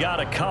run got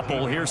a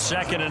couple. Here's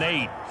 2nd and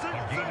 8.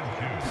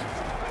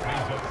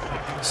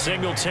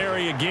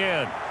 Singletary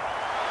again.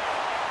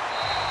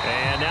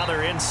 And now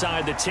they're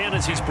inside the 10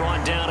 as he's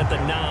brought down at the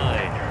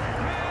 9.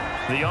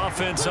 The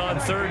offense on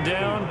third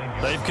down,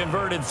 they've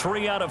converted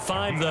 3 out of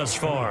 5 thus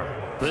far.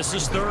 This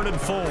is 3rd and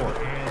 4.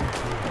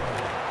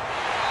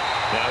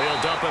 Now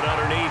he'll dump it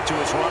underneath to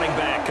his running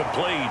back,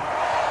 complete.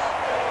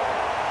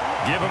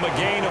 Give him a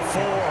gain of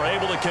 4,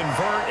 able to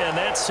convert, and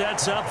that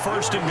sets up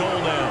 1st and goal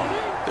now.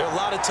 There are a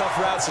lot of tough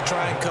routes to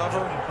try and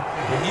cover.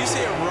 When you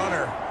see a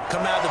runner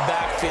come out of the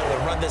backfield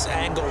and run this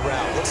angle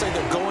route, looks like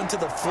they're going to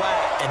the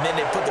flat, and then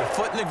they put their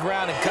foot in the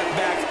ground and cut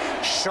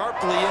back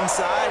sharply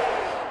inside.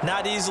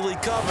 Not easily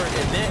covered,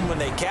 and then when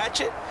they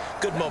catch it,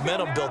 good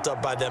momentum built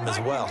up by them as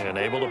well. And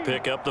able to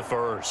pick up the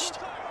 1st.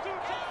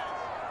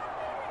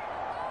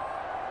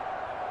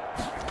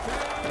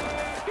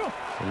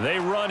 They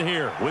run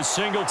here with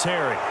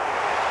Singletary.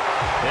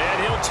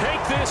 And he'll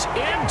take this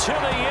into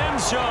the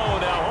end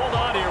zone. Now, hold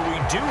on here. We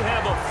do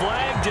have a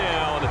flag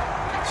down.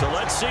 So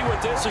let's see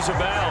what this is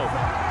about.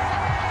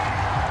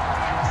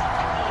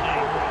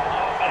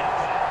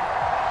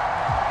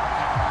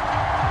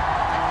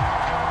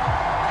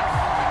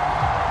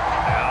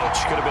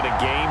 Could have been a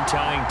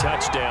game-tying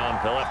touchdown.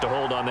 They'll have to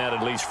hold on that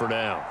at least for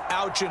now.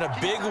 Ouch in a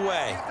big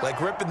way, like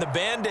ripping the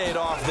Band-Aid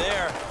off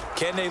there.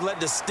 Can they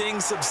let the sting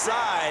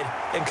subside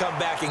and come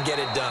back and get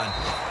it done?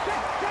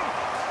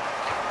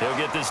 They'll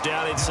get this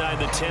down inside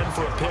the 10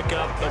 for a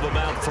pickup of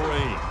about 3.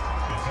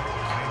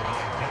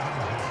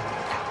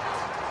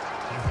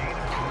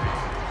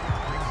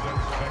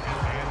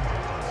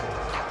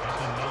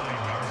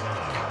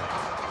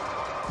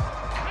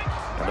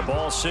 And the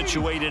ball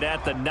situated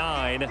at the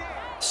 9.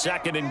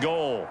 2nd and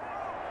goal.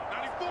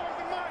 94 is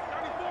the mark.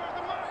 94 is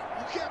the mark.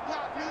 You can't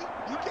block me.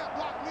 You can't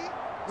block me.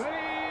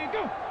 Ready,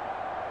 go.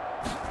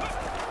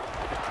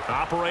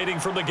 Operating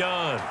from the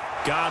gun.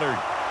 Goddard.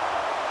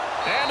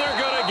 And they're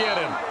going to get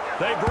him.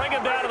 They bring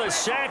him down to the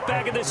sack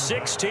back at the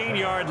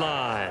 16-yard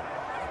line.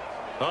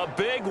 A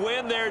big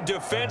win there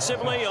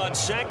defensively on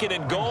 2nd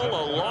and goal.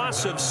 A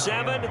loss of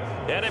 7,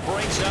 and it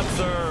brings up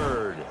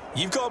 3rd.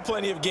 You've called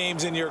plenty of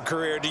games in your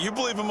career. Do you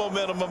believe in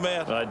momentum, my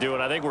man? I do,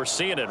 and I think we're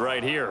seeing it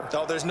right here.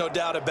 Oh, there's no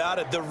doubt about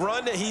it. The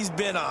run that he's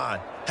been on,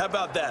 how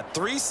about that?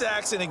 3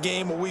 sacks in a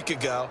game a week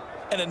ago,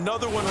 and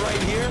another one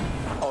right here.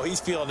 Oh, he's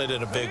feeling it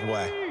in a big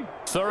way.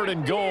 3rd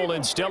and goal,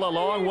 and still a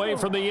long way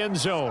from the end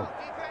zone.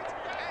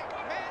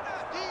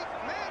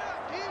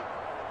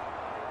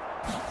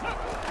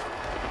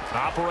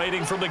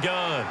 Operating from the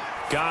gun.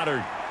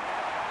 Goddard.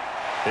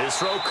 His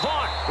throw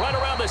caught right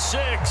around the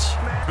 6,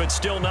 but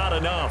still not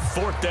enough.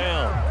 4th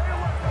down.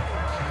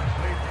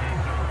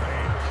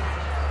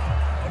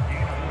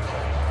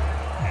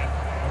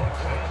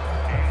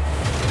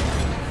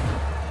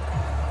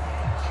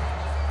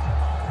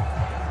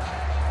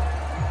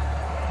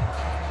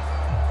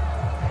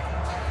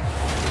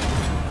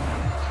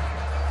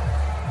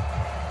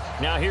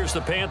 Now here's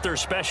the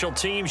Panthers special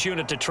teams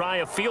unit to try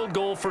a field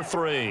goal for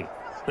 3.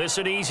 This is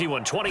an easy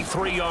one,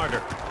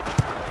 23-yarder.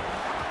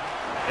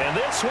 And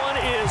this one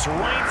is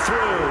right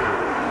through.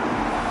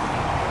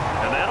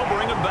 And that'll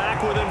bring them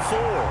back within 4.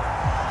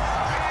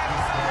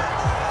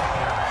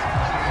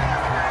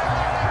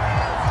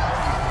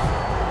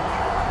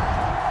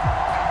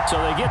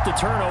 So they get the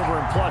turnover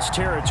in plus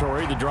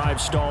territory. The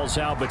drive stalls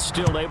out, but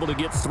still able to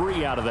get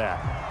 3 out of that.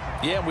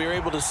 Yeah, we were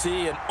able to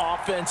see an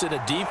offense and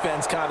a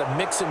defense kind of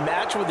mix and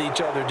match with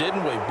each other,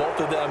 didn't we? Both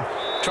of them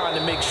trying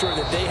to make sure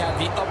that they have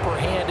the upper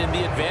hand and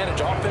the advantage.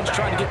 Offense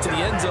trying to get to the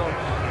end zone.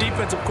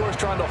 Defense, of course,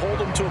 trying to hold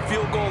them to a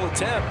field goal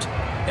attempt.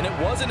 And it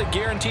wasn't a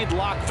guaranteed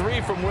lock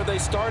 3 from where they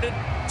started.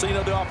 So, you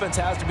know, the offense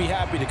has to be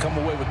happy to come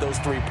away with those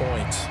 3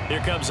 points.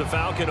 Here comes the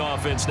Falcon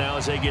offense now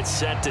as they get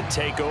set to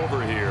take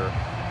over here.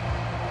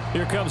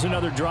 Here comes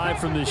another drive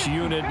from this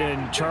unit,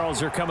 and Charles,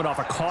 they're coming off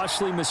a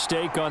costly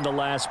mistake on the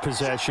last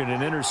possession,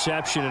 an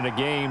interception in a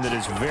game that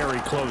is very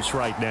close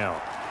right now.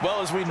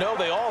 Well, as we know,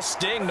 they all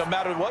sting no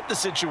matter what the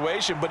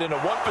situation, but in a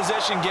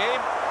one-possession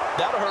game,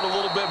 that'll hurt a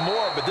little bit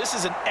more. But this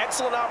is an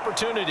excellent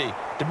opportunity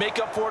to make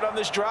up for it on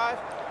this drive.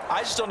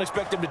 I just don't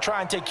expect them to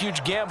try and take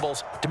huge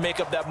gambles to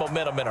make up that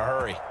momentum in a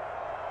hurry.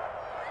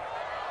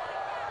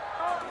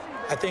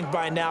 I think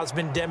by now it's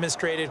been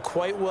demonstrated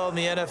quite well in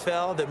the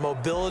NFL that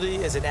mobility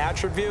is an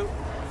attribute,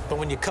 but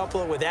when you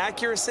couple it with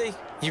accuracy,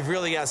 you've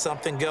really got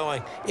something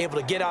going, able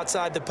to get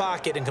outside the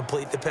pocket and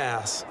complete the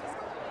pass.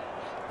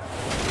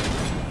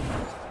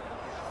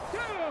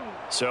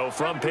 So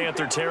from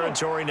Panther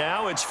territory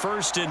now, it's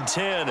 1st and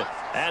 10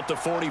 at the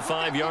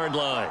 45-yard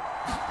line.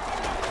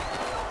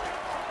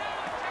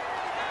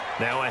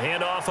 Now a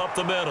handoff up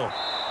the middle.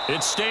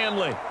 It's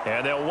Stanley,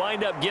 and they'll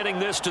wind up getting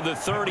this to the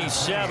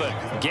 37,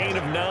 gain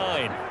of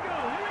 9.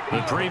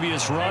 The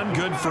previous run,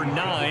 good for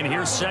 9.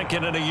 Here's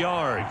 2nd and a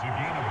yard.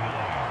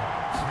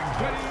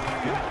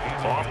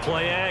 Off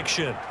play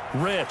action.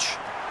 Rich.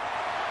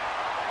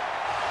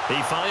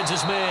 He finds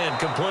his man,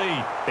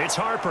 complete. It's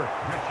Harper.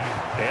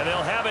 And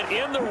they'll have it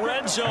in the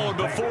red zone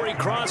before he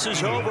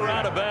crosses over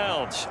out of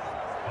bounds.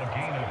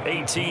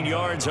 18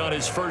 yards on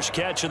his first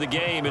catch of the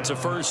game. It's a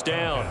first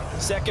down.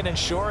 Second and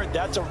short,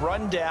 that's a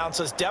rundown,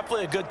 so it's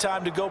definitely a good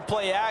time to go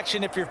play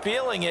action if you're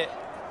feeling it.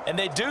 And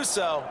they do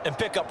so and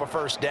pick up a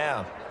first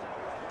down.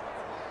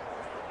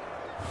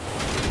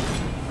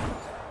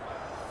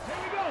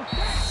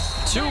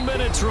 Two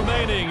minutes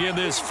remaining in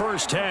this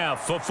first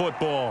half of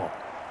football.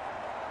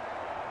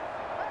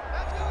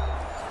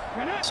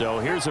 So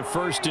here's a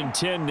 1st and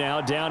 10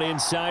 now, down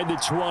inside the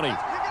 20.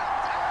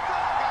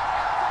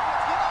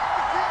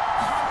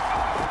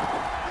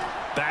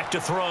 Back to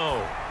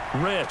throw.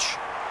 Rich.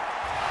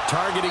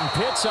 Targeting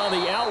Pitts on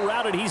the out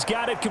route, and he's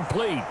got it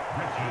complete.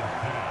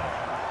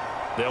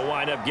 They'll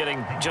wind up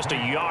getting just a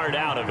yard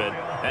out of it,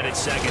 and it's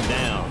second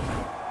down.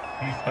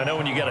 I know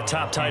when you got a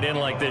top tight end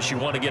like this, you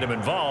want to get him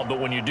involved, but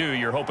when you do,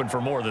 you're hoping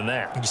for more than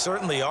that. You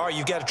certainly are.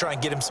 You've got to try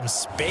and get him some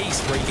space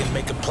where he can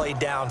make a play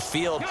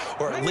downfield,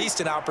 or at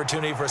least an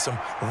opportunity for some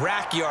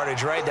rack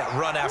yardage, right? That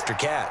run after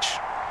catch.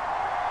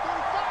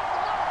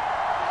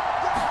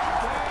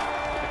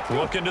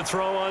 Looking to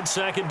throw on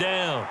second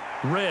down.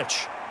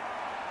 Rich.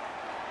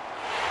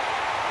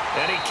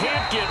 And he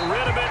can't get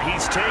rid of it.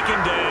 He's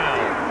taken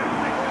down.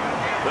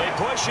 They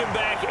push him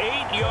back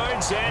 8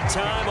 yards that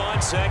time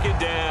on second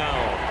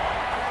down.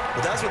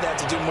 Well, that's what they have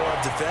to do more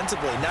of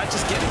defensively, not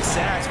just getting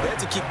sacks, but they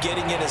have to keep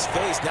getting in his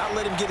face, not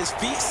let him get his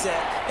feet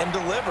set and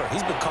deliver.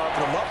 He's been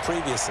carving them up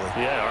previously.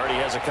 Yeah, already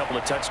has a couple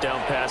of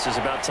touchdown passes.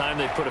 About time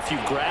they put a few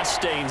grass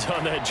stains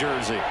on that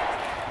jersey.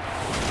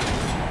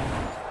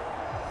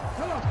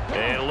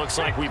 And it looks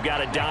like we've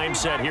got a dime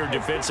set here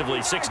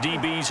defensively. 6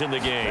 DBs in the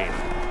game.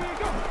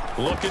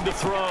 Looking to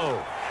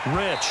throw.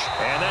 Rich,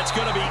 and that's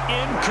going to be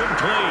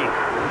incomplete.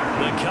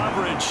 The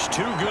coverage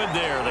too good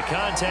there. The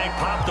contact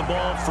popped the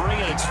ball free,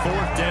 and it's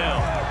 4th down.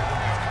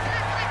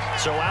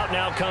 So out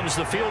now comes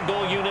the field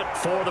goal unit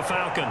for the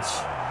Falcons.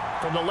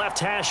 From the left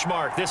hash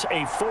mark, this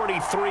a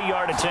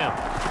 43-yard attempt.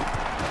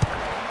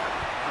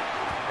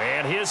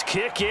 And his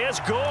kick is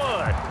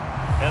good.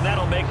 And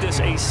that'll make this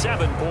a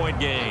 7-point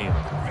game.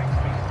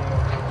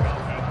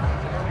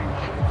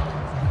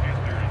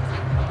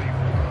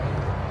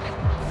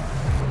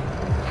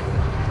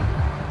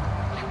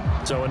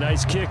 So a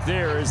nice kick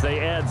there as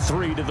they add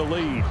 3 to the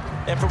lead.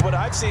 And from what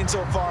I've seen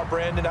so far,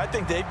 Brandon, I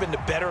think they've been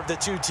the better of the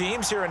two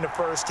teams here in the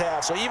first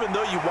half. So even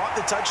though you want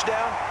the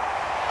touchdown,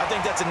 I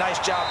think that's a nice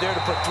job there to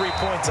put 3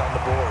 points on the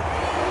board.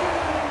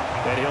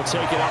 And he'll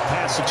take it up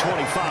past the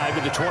 25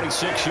 to the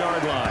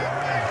 26-yard line.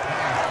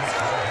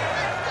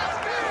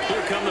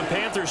 Here come the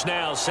Panthers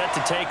now, set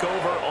to take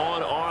over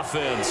on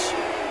offense.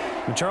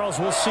 Charles,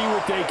 we'll see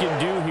what they can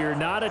do here.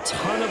 Not a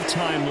ton of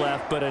time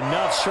left, but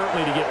enough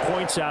certainly to get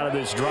points out of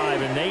this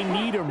drive, and they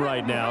need them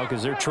right now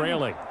because they're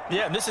trailing.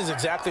 Yeah, and this is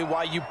exactly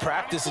why you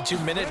practice a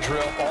 2-minute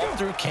drill all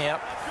through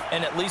camp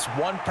and at least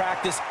one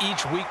practice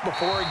each week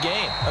before a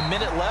game. A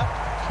minute left,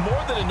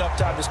 more than enough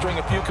time to string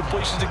a few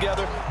completions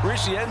together,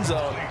 reach the end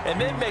zone,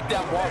 and then make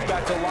that walk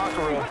back to the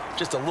locker room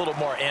just a little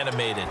more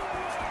animated.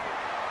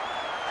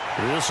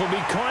 This will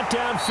be caught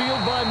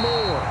downfield by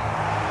Moore.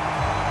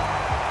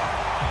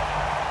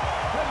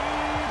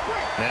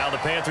 Now the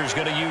Panthers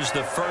going to use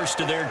the first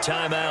of their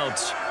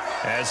timeouts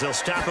as they'll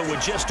stop it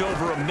with just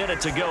over a minute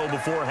to go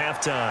before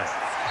halftime.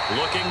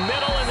 Looking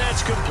middle, and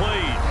that's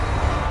complete.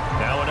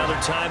 Now another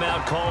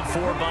timeout called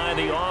for by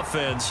the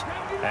offense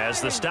as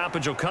the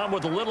stoppage will come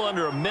with a little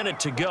under a minute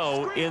to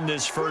go in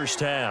this first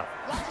half.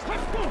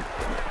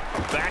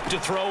 Back to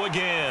throw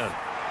again.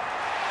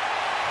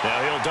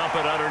 Now he'll dump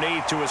it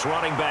underneath to his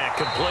running back,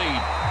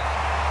 complete.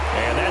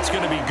 And that's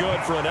going to be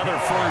good for another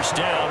first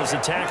down as the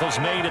tackle's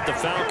made at the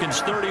Falcons'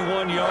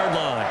 31-yard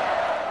line.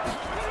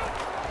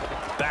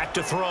 Back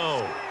to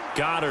throw.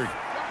 Goddard.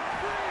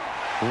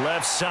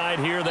 Left side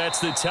here, that's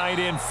the tight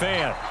end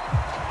Fant.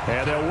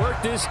 And they'll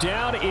work this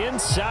down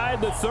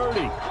inside the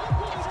 30.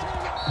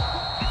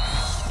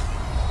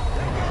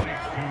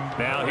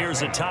 Now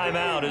here's a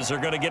timeout as they're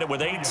going to get it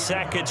with 8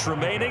 seconds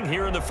remaining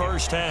here in the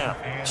first half.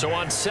 So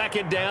on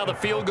second down, the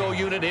field goal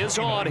unit is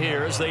on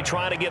here as they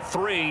try to get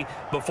 3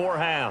 before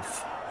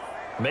half.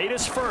 Made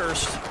his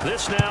first.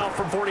 This now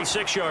from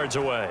 46 yards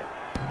away.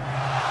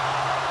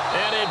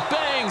 And it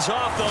bangs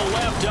off the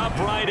left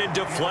upright and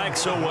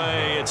deflects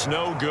away. It's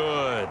no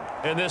good.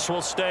 And this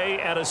will stay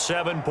at a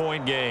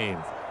 7-point game.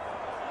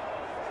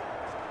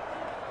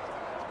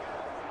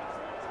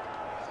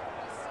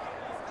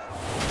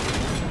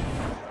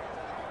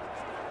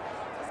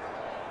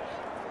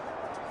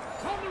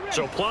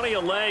 So plenty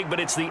of leg,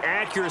 but it's the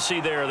accuracy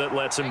there that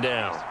lets him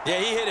down. Yeah,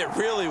 he hit it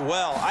really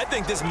well. I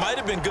think this might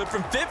have been good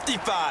from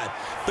 55,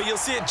 but you'll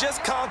see it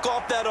just conk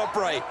off that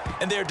upright,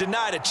 and they're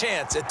denied a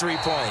chance at 3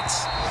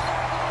 points.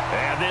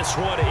 And this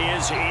one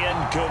is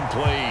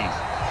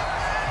incomplete.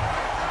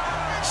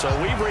 So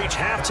we've reached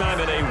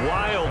halftime in a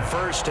wild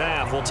first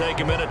half. We'll take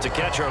a minute to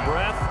catch our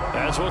breath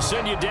as we'll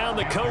send you down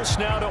the coast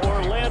now to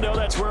Orlando.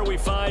 That's where we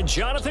find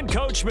Jonathan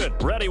Coachman,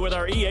 ready with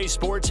our EA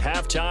Sports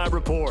Halftime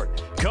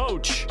Report.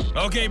 Coach.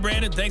 Okay,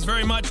 Brandon, thanks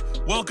very much.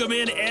 Welcome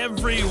in,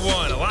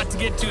 everyone. A lot to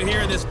get to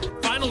here this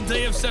final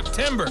day of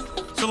September.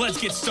 So let's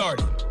get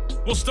started.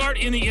 We'll start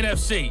in the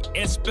NFC,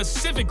 and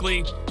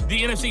specifically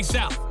the NFC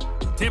South.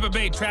 Tampa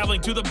Bay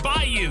traveling to the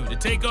Bayou to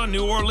take on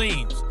New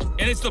Orleans.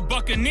 And it's the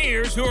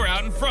Buccaneers who are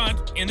out in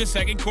front in the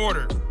second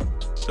quarter.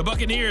 The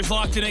Buccaneers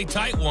locked in a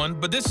tight one,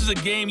 but this is a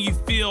game you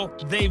feel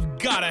they've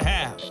got to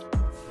have.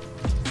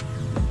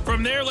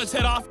 From there, let's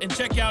head off and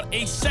check out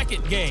a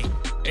second game.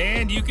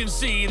 And you can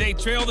see they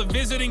trail the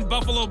visiting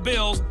Buffalo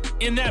Bills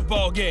in that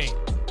ball game.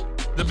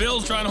 The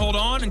Bills trying to hold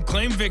on and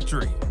claim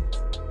victory.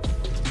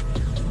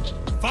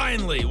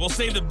 Finally, we'll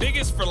save the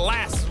biggest for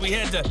last as we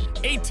head to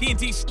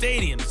AT&T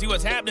Stadium to see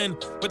what's happening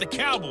with the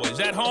Cowboys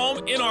at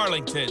home in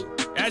Arlington.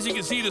 As you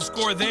can see the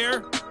score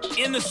there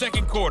in the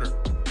second quarter.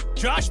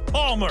 Josh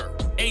Palmer,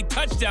 a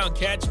touchdown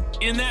catch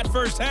in that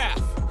first half.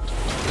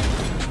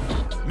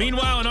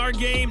 Meanwhile, in our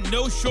game,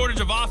 no shortage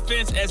of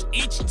offense as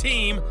each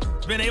team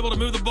has been able to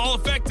move the ball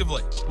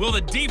effectively. Will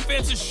the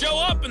defenses show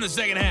up in the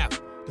second half?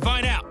 To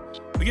find out,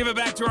 we give it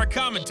back to our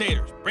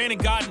commentators, Brandon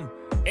Godden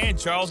and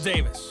Charles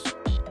Davis.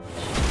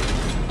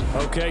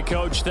 Okay,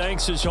 Coach,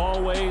 thanks as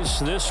always.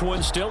 This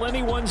one's still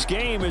anyone's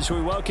game as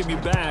we welcome you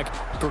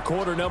back for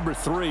quarter number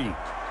 3.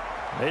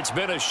 It's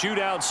been a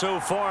shootout so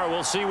far.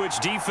 We'll see which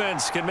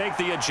defense can make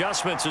the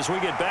adjustments as we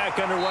get back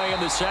underway in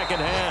the second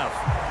half.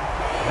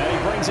 And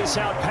he brings us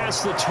out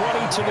past the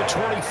 20 to the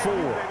 24.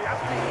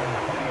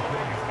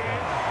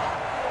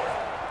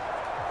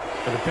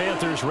 And the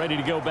Panthers ready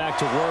to go back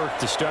to work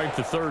to start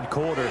the third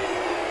quarter.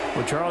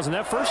 Well, Charles, in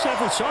that first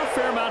half, we saw a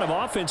fair amount of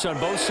offense on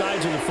both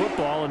sides of the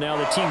football, and now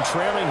the team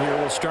trailing here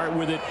will start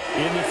with it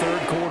in the third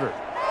quarter.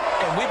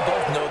 And we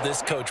both know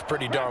this coach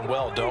pretty darn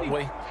well, don't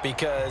we?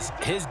 Because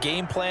his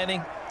game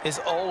planning is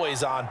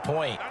always on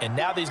point. And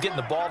now that he's getting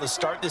the ball to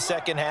start the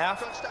second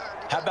half,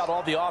 how about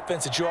all the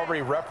offense that you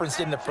already referenced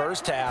in the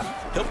first half?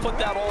 He'll put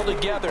that all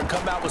together and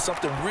come out with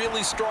something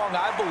really strong,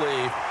 I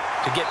believe,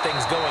 to get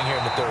things going here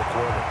in the third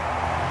quarter.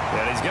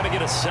 And he's going to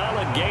get a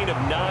solid gain of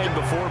 9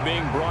 before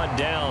being brought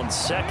down.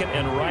 Second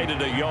and right at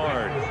a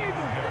yard.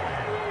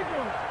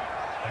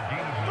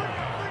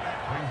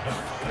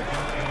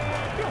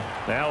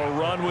 Now a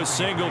run with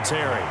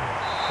Singletary.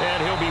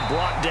 And he'll be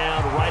brought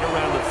down right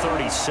around the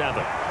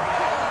 37.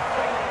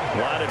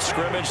 Line of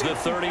scrimmage, the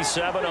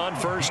 37 on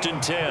 1st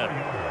and 10.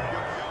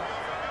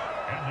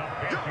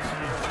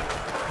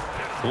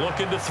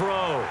 Looking to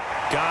throw.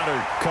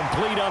 Goddard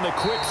complete on the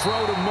quick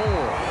throw to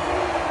Moore.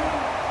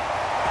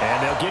 And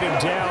they'll get him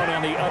down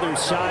on the other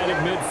side of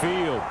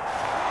midfield.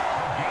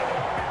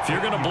 If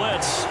you're going to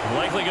blitz,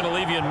 likely going to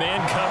leave you in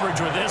man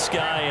coverage with this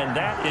guy, and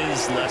that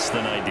is less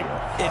than ideal.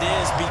 It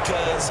is,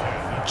 because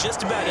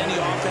just about any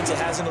offense that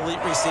has an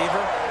elite receiver,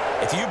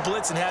 if you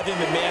blitz and have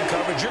him in man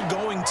coverage, you're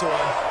going to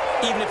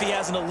him, even if he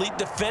has an elite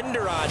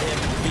defender on him,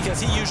 because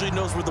he usually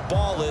knows where the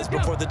ball is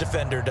before the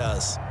defender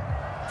does.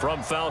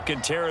 From Falcon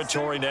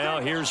territory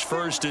now, here's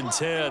 1st and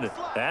 10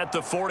 at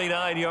the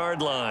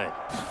 49-yard line.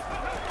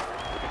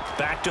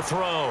 Back to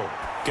throw.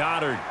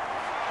 Goddard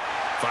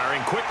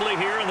firing quickly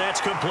here, and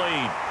that's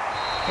complete.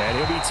 And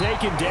he'll be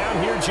taken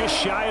down here just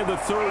shy of the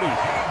 30.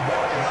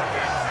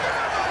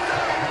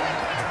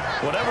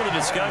 Whatever the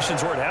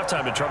discussions were at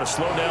halftime to try to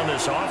slow down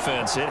this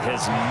offense, it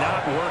has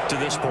not worked to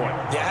this point.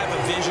 Yeah, I have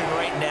a vision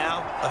right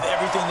now of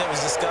everything that was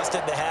discussed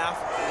at the half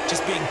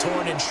just being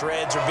torn in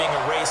shreds or being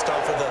erased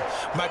off of the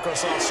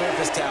Microsoft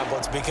Surface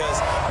tablets, because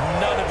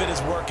none of it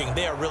is working.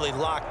 They are really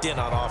locked in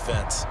on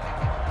offense.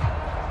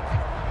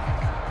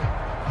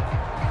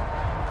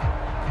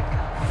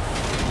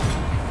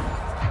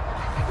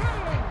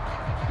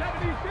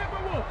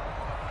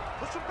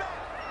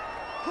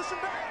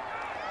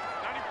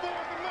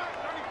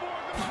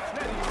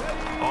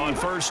 On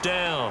 1st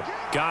down,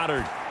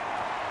 Goddard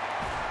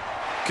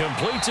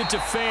completes it to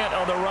Fant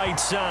on the right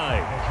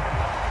side.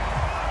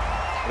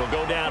 It'll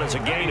go down as a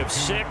gain of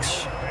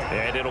 6,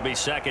 and it'll be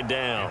 2nd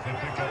down.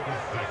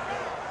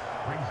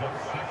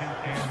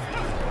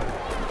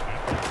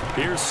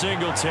 Here's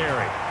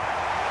Singletary.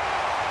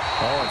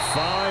 Oh, and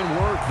fine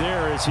work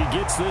there as he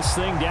gets this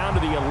thing down to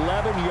the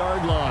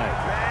 11-yard line.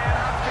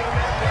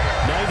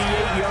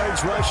 98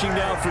 yards rushing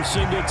now for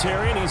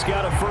Singletary, and he's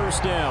got a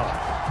 1st down.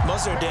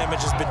 Most of their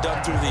damage has been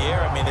done through the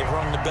air. I mean, they've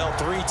rung the bell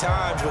 3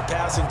 times with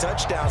passing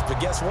touchdowns, but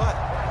guess what?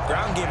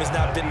 Ground game has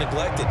not been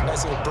neglected.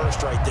 Nice little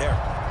burst right there.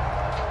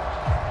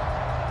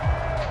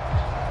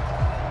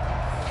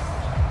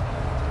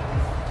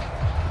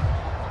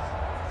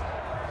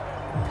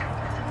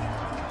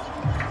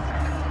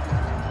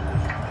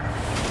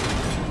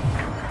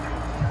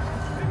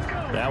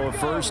 Now a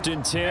 1st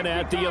and 10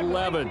 at the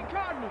 11.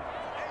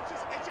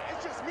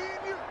 It's just me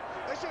and you.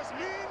 It's just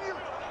me and you.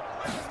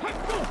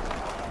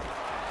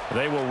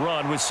 They will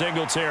run with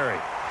Singletary.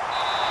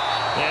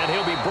 And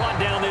he'll be brought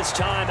down this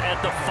time at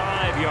the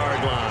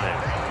 5-yard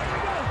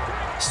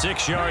line.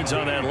 6 yards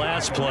on that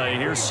last play.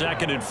 Here's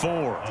 2nd and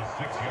 4.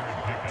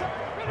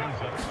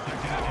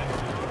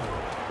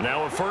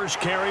 Now a first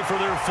carry for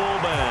their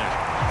fullback.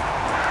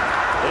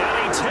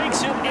 And he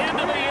takes it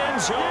into the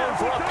end zone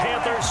for a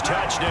Panthers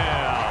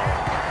touchdown.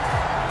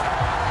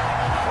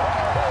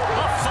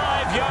 A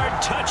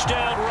 5-yard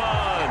touchdown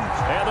run.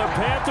 And the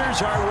Panthers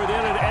Panthers are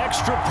within an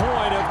extra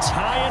point of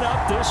tying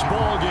up this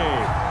ball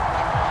game.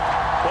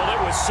 Well, it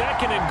was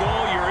 2nd and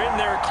goal. You're in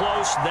there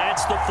close.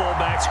 That's the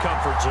fullback's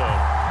comfort zone.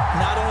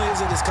 Not only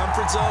is it his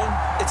comfort zone,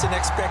 it's an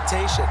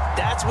expectation.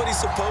 That's what he's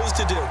supposed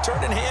to do.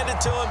 Turn and hand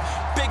it to him.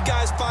 Big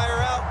guys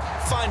fire out.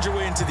 Find your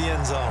way into the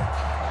end zone.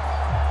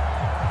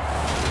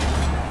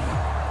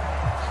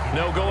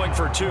 No going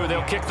for 2.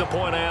 They'll kick the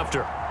point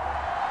after.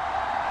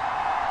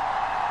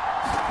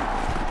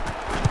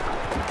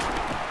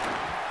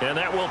 And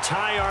that will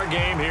tie our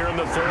game here in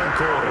the 3rd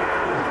quarter.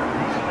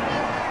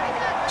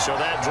 So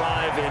that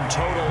drive in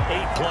total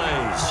 8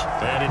 plays.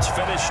 And it's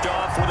finished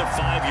off with a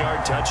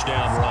 5-yard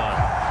touchdown run.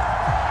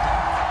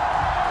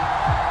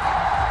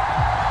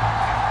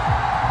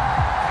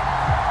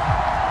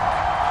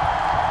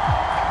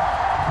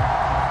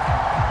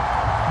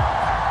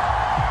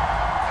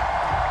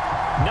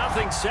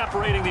 Nothing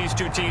separating these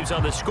two teams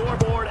on the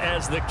scoreboard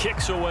as the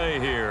kick's away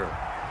here.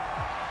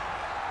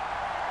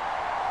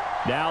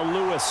 Now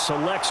Lewis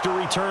selects to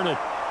return it.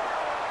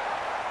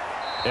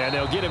 And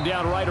they'll get him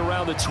down right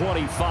around the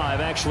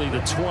 25, actually the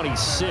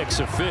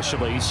 26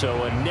 officially,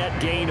 so a net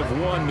gain of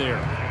 1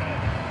 there.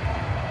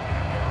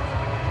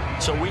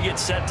 So we get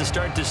set to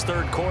start this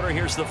 3rd quarter.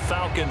 Here's the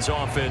Falcons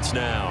offense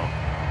now.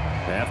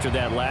 After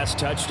that last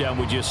touchdown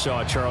we just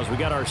saw, Charles, we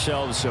got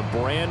ourselves a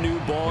brand new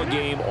ball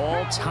game,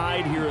 all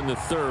tied here in the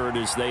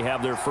 3rd as they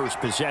have their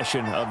first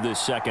possession of this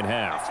 2nd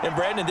half. And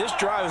Brandon, this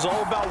drive is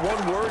all about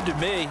one word to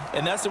me,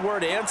 and that's the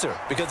word answer,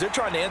 because they're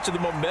trying to answer the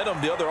momentum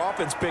the other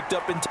offense picked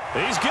up in.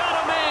 He's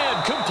got a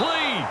man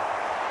complete.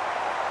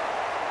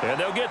 And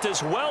they'll get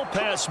this well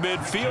past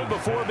midfield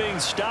before being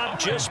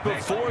stopped just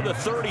before the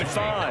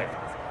 35.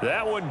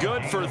 That one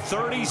good for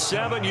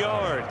 37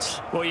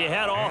 yards. Well, you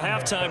had all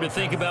halftime to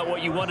think about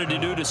what you wanted to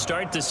do to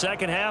start the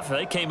 2nd half.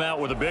 They came out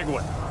with a big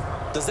one.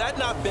 Does that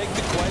not beg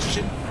the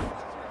question?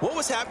 What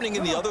was happening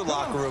in the other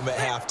locker room at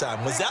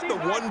halftime? Was that the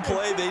one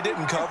play they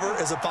didn't cover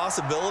as a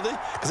possibility?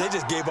 Because they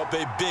just gave up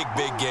a big,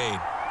 big gain.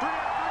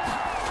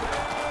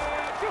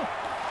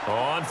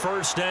 On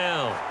 1st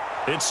down,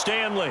 it's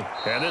Stanley.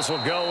 And this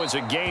will go as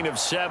a gain of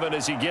 7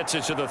 as he gets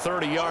it to the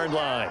 30-yard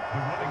line.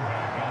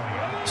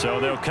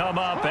 So they'll come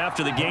up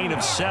after the gain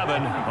of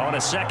 7 on a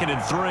 2nd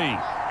and 3.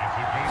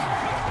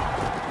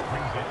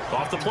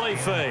 Off the play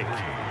fake.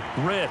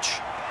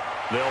 Rich.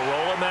 They'll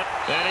roll him out.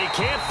 And he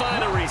can't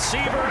find a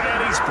receiver,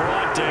 and he's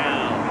brought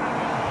down.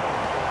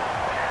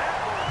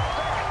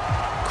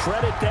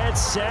 Credit that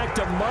sack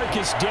to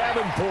Marcus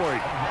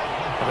Davenport.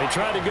 They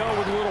tried to go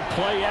with a little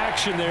play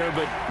action there,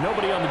 but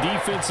nobody on the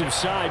defensive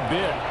side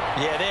bit.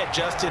 Yeah, they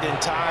adjusted in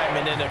time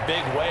and in a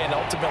big way and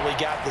ultimately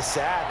got the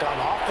sack. On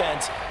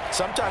offense,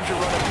 sometimes you're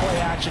running play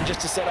action just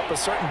to set up a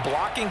certain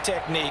blocking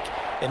technique.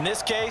 In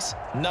this case,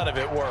 none of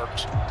it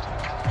worked.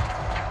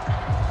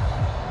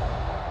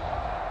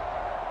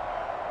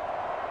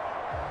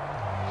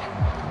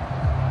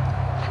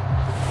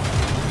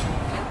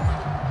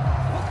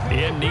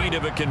 In need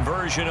of a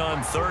conversion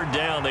on 3rd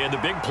down. They had the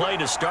big play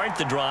to start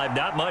the drive.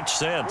 Not much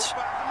sense.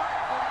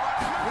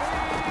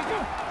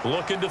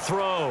 Looking to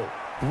throw.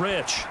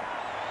 Rich.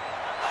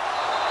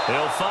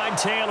 They'll find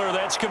Taylor.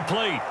 That's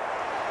complete.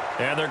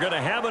 And they're going to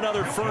have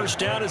another 1st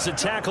down as the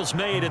tackle's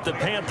made at the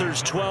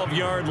Panthers'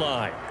 12-yard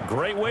line.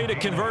 Great way to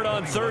convert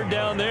on 3rd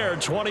down there.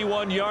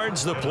 21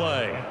 yards the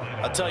play.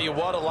 I'll tell you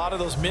what, a lot of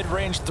those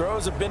mid-range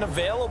throws have been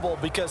available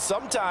because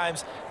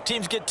sometimes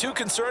teams get too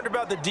concerned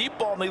about the deep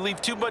ball and they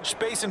leave too much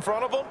space in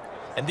front of them.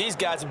 And these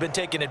guys have been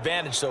taking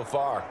advantage so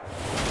far.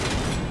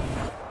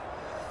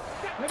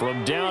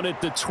 From down at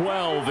the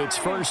 12, it's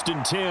 1st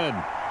and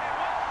 10.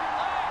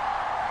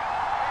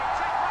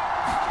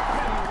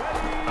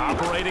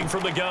 Operating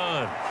from the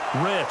gun.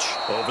 Rich.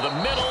 Over the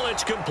middle,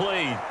 it's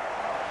complete.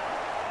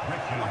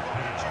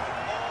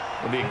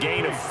 It'll be a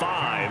gain of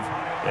 5,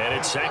 and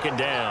it's 2nd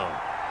down.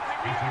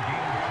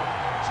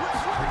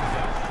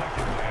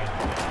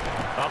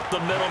 Up the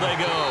middle they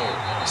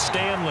go.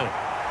 Stanley.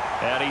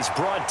 And he's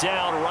brought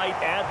down right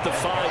at the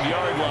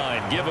 5-yard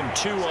line. Give him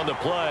 2 on the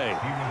play.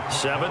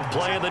 7th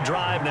play of the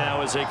drive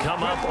now as they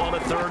come up on a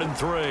 3rd and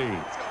 3.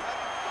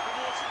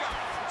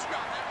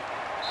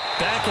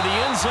 Back of the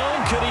end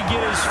zone. Could he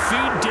get his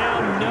feet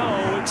down?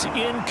 No, it's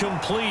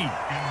incomplete.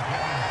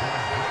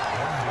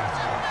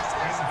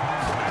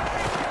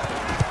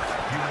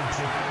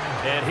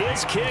 And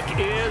his kick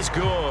is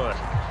good.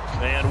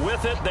 And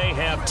with it, they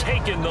have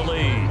taken the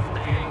lead.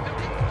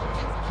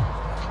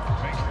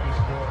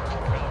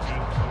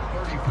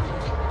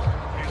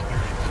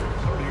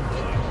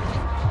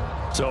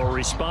 So a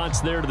response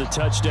there to the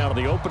touchdown of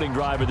the opening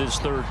drive of this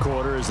 3rd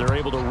quarter as they're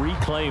able to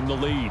reclaim the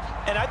lead.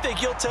 And I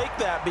think you'll take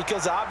that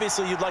because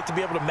obviously you'd like to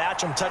be able to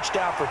match them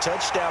touchdown for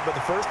touchdown, but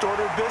the first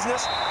order of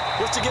business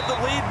was to get the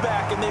lead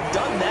back, and they've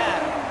done that.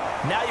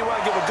 Now you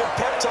want to give a good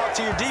pep talk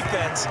to your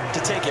defense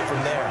to take it from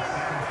there.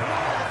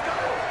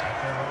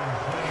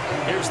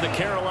 Here's the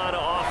Carolina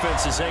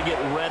offense as they get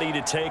ready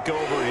to take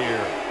over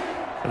here.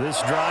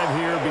 This drive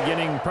here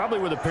beginning probably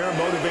with a pair of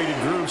motivated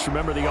groups.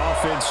 Remember, the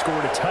offense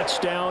scored a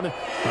touchdown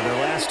on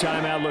their last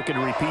time out, looking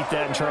to repeat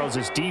that in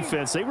Charles's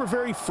defense. They were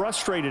very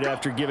frustrated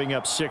after giving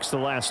up 6 the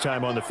last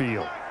time on the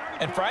field.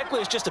 And frankly,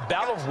 it's just a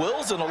battle of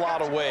wills in a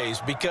lot of ways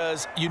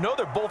because you know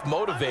they're both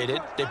motivated.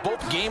 They both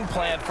game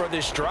planned for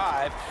this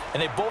drive,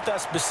 and they both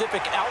have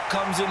specific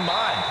outcomes in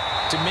mind.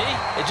 To me,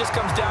 it just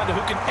comes down to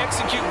who can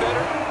execute better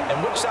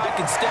and which side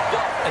can step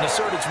up and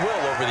assert its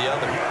will over the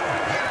other.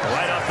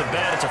 Right off the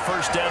bat, it's a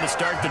first down to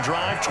start the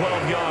drive,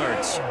 12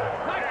 yards.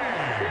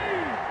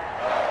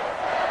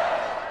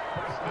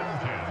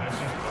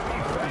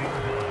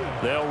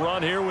 They'll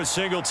run here with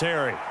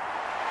Singletary.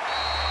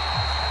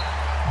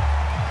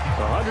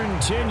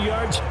 110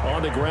 yards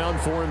on the ground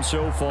for him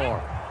so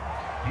far.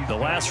 The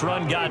last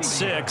run got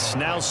 6,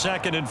 now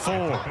 2nd and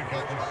 4.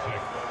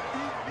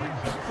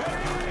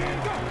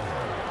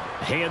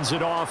 Hands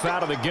it off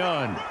out of the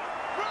gun.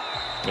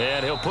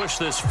 And he'll push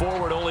this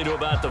forward only to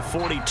about the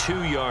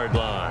 42-yard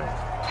line.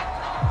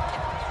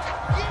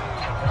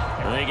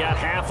 And they got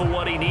half of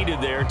what he needed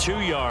there,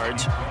 2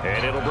 yards,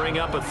 and it'll bring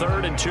up a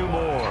 3rd and 2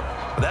 more.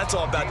 That's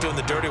all about doing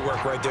the dirty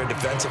work right there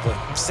defensively.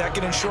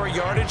 2nd and short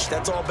yardage,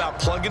 that's all about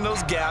plugging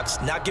those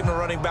gaps, not giving a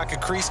running back a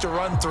crease to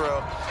run through,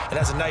 and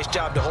that's a nice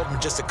job to hold him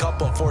just a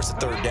couple and force a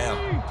 3rd down.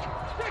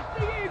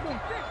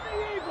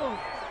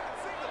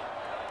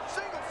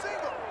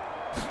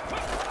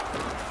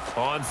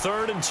 On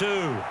 3rd and 2,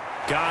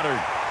 Goddard.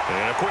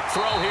 And a quick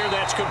throw here,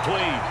 that's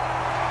complete.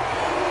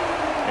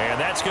 And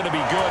that's going to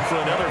be good for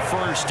another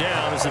first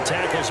down as the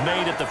tackle's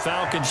made at the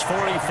Falcons'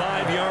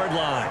 45-yard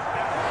line.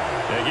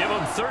 They give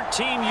them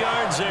 13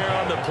 yards there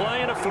on the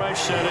play and a fresh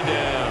set of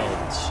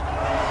downs.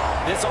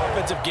 This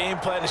offensive game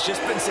plan has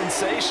just been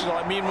sensational.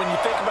 I mean, when you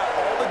think about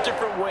all the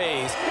different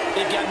ways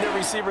they've gotten their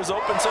receivers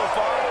open so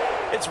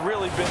far, it's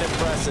really been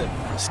impressive.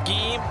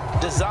 Scheme,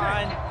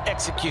 design,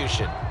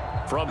 execution.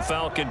 From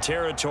Falcon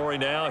territory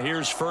now,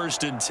 here's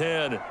 1st and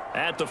 10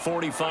 at the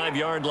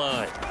 45-yard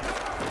line.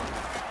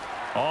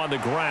 On the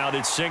ground,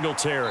 it's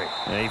Singletary.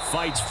 And he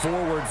fights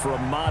forward for a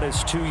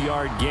modest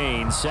 2-yard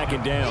gain,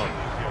 2nd down.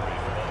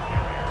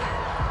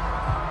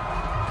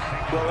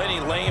 Well, any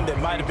lane that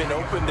might have been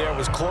open there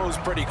was closed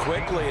pretty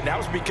quickly, and that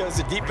was because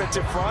the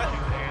defensive front,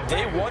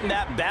 they won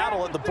that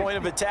battle at the point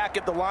of attack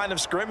at the line of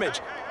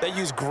scrimmage. They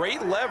used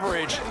great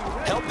leverage,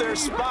 held their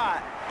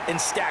spot, and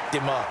stacked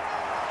him up.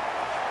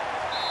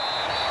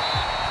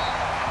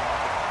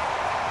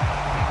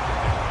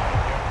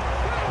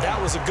 That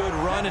was a good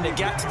run, and it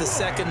got to the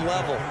 2nd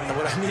level. And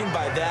what I mean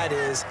by that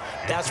is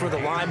that's where the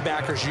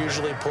linebackers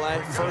usually play.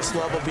 First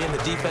level being the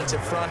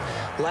defensive front,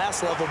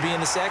 last level being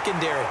the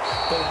secondary.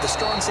 But the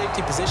strong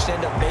safety position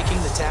end up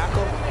making the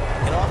tackle,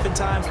 and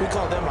oftentimes we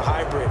call them a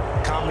hybrid.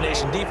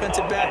 Combination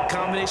defensive back,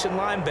 combination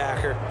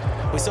linebacker.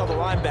 We saw the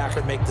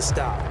linebacker make the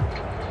stop.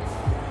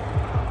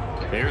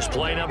 Here's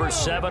play number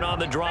 7 on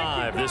the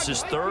drive. This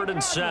is 3rd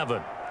and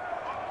 7.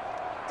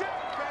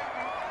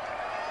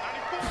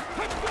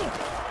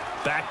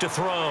 Back to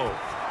throw.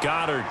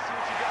 Goddard.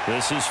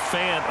 This is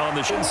Fant on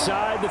the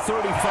inside the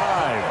 35.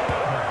 I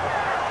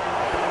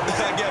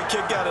got a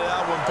kick out of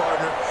that one,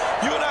 partner.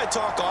 You and I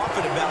talk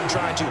often about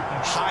trying to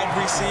hide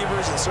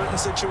receivers in certain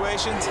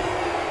situations,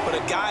 but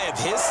a guy of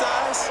his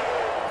size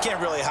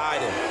can't really hide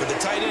him. With the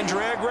tight end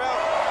drag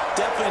route,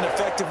 definitely an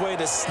effective way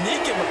to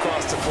sneak him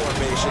across the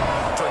formation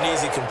for an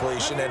easy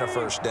completion and a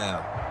first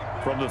down.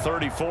 From the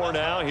 34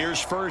 now,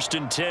 here's 1st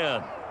and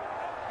 10.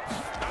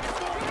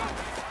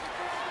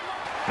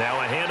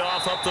 Now a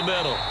handoff up the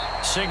middle.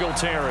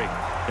 Singletary.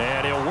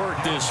 And he'll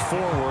work this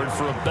forward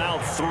for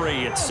about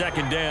 3 at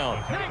 2nd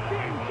down.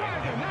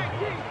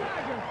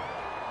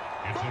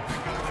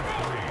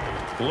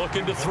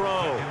 Looking to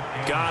throw.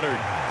 Goddard.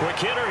 Quick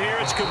hitter here.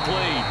 It's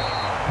complete.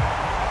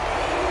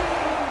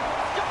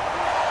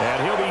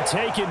 And he'll be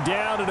taken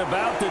down at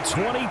about the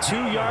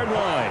 22-yard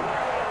line.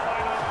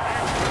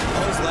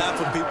 I always laugh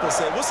when people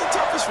say, what's the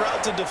toughest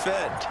route to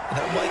defend? And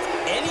I'm like,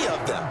 any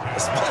of them,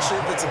 especially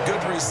if it's a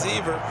good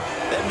receiver,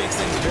 that makes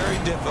things very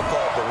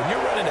difficult. But when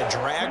you're running a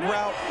drag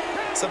route,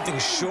 something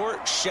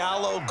short,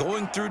 shallow,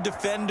 going through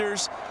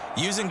defenders,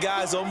 using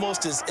guys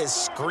almost as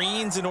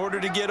screens in order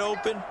to get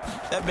open,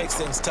 that makes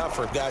things tough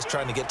for guys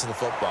trying to get to the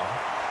football.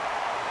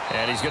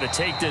 And he's going to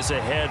take this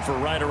ahead for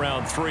right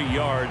around 3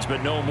 yards,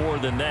 but no more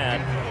than that.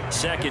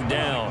 2nd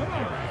down.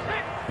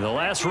 The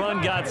last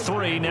run got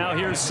 3. Now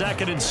here's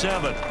 2nd and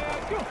 7.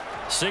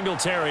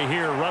 Singletary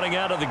here running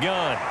out of the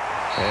gun.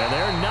 And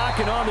they're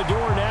knocking on the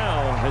door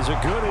now as a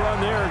good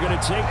run there. Going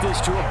to take this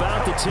to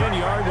about the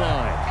 10-yard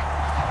line.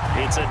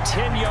 It's a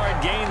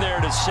 10-yard gain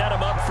there to set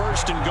him up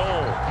 1st and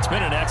goal. It's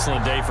been an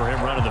excellent day for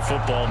him running the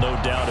football, no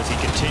doubt, as he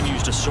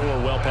continues to soar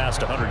well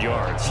past 100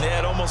 yards. Yeah,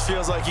 it almost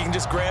feels like he can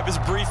just grab his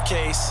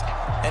briefcase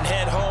and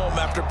head home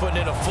after putting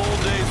in a full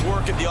day's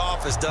work at the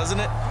office, doesn't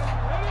it?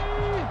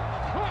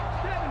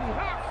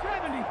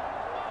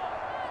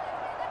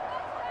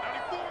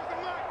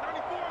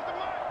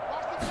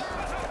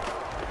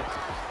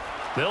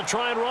 They'll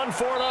try and run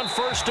for it on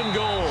 1st and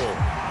goal.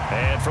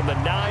 And from the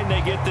 9,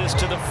 they get this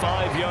to the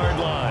 5-yard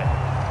line.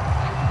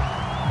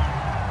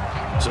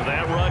 So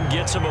that run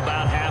gets him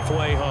about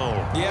halfway home.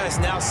 Yeah, it's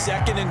now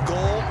 2nd and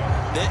goal.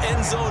 The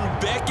end zone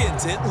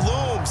beckons. It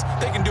looms.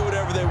 They can do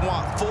whatever they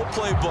want. Full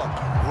playbook.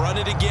 Run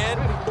it again,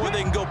 or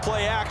they can go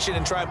play action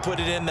and try and put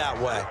it in that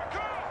way.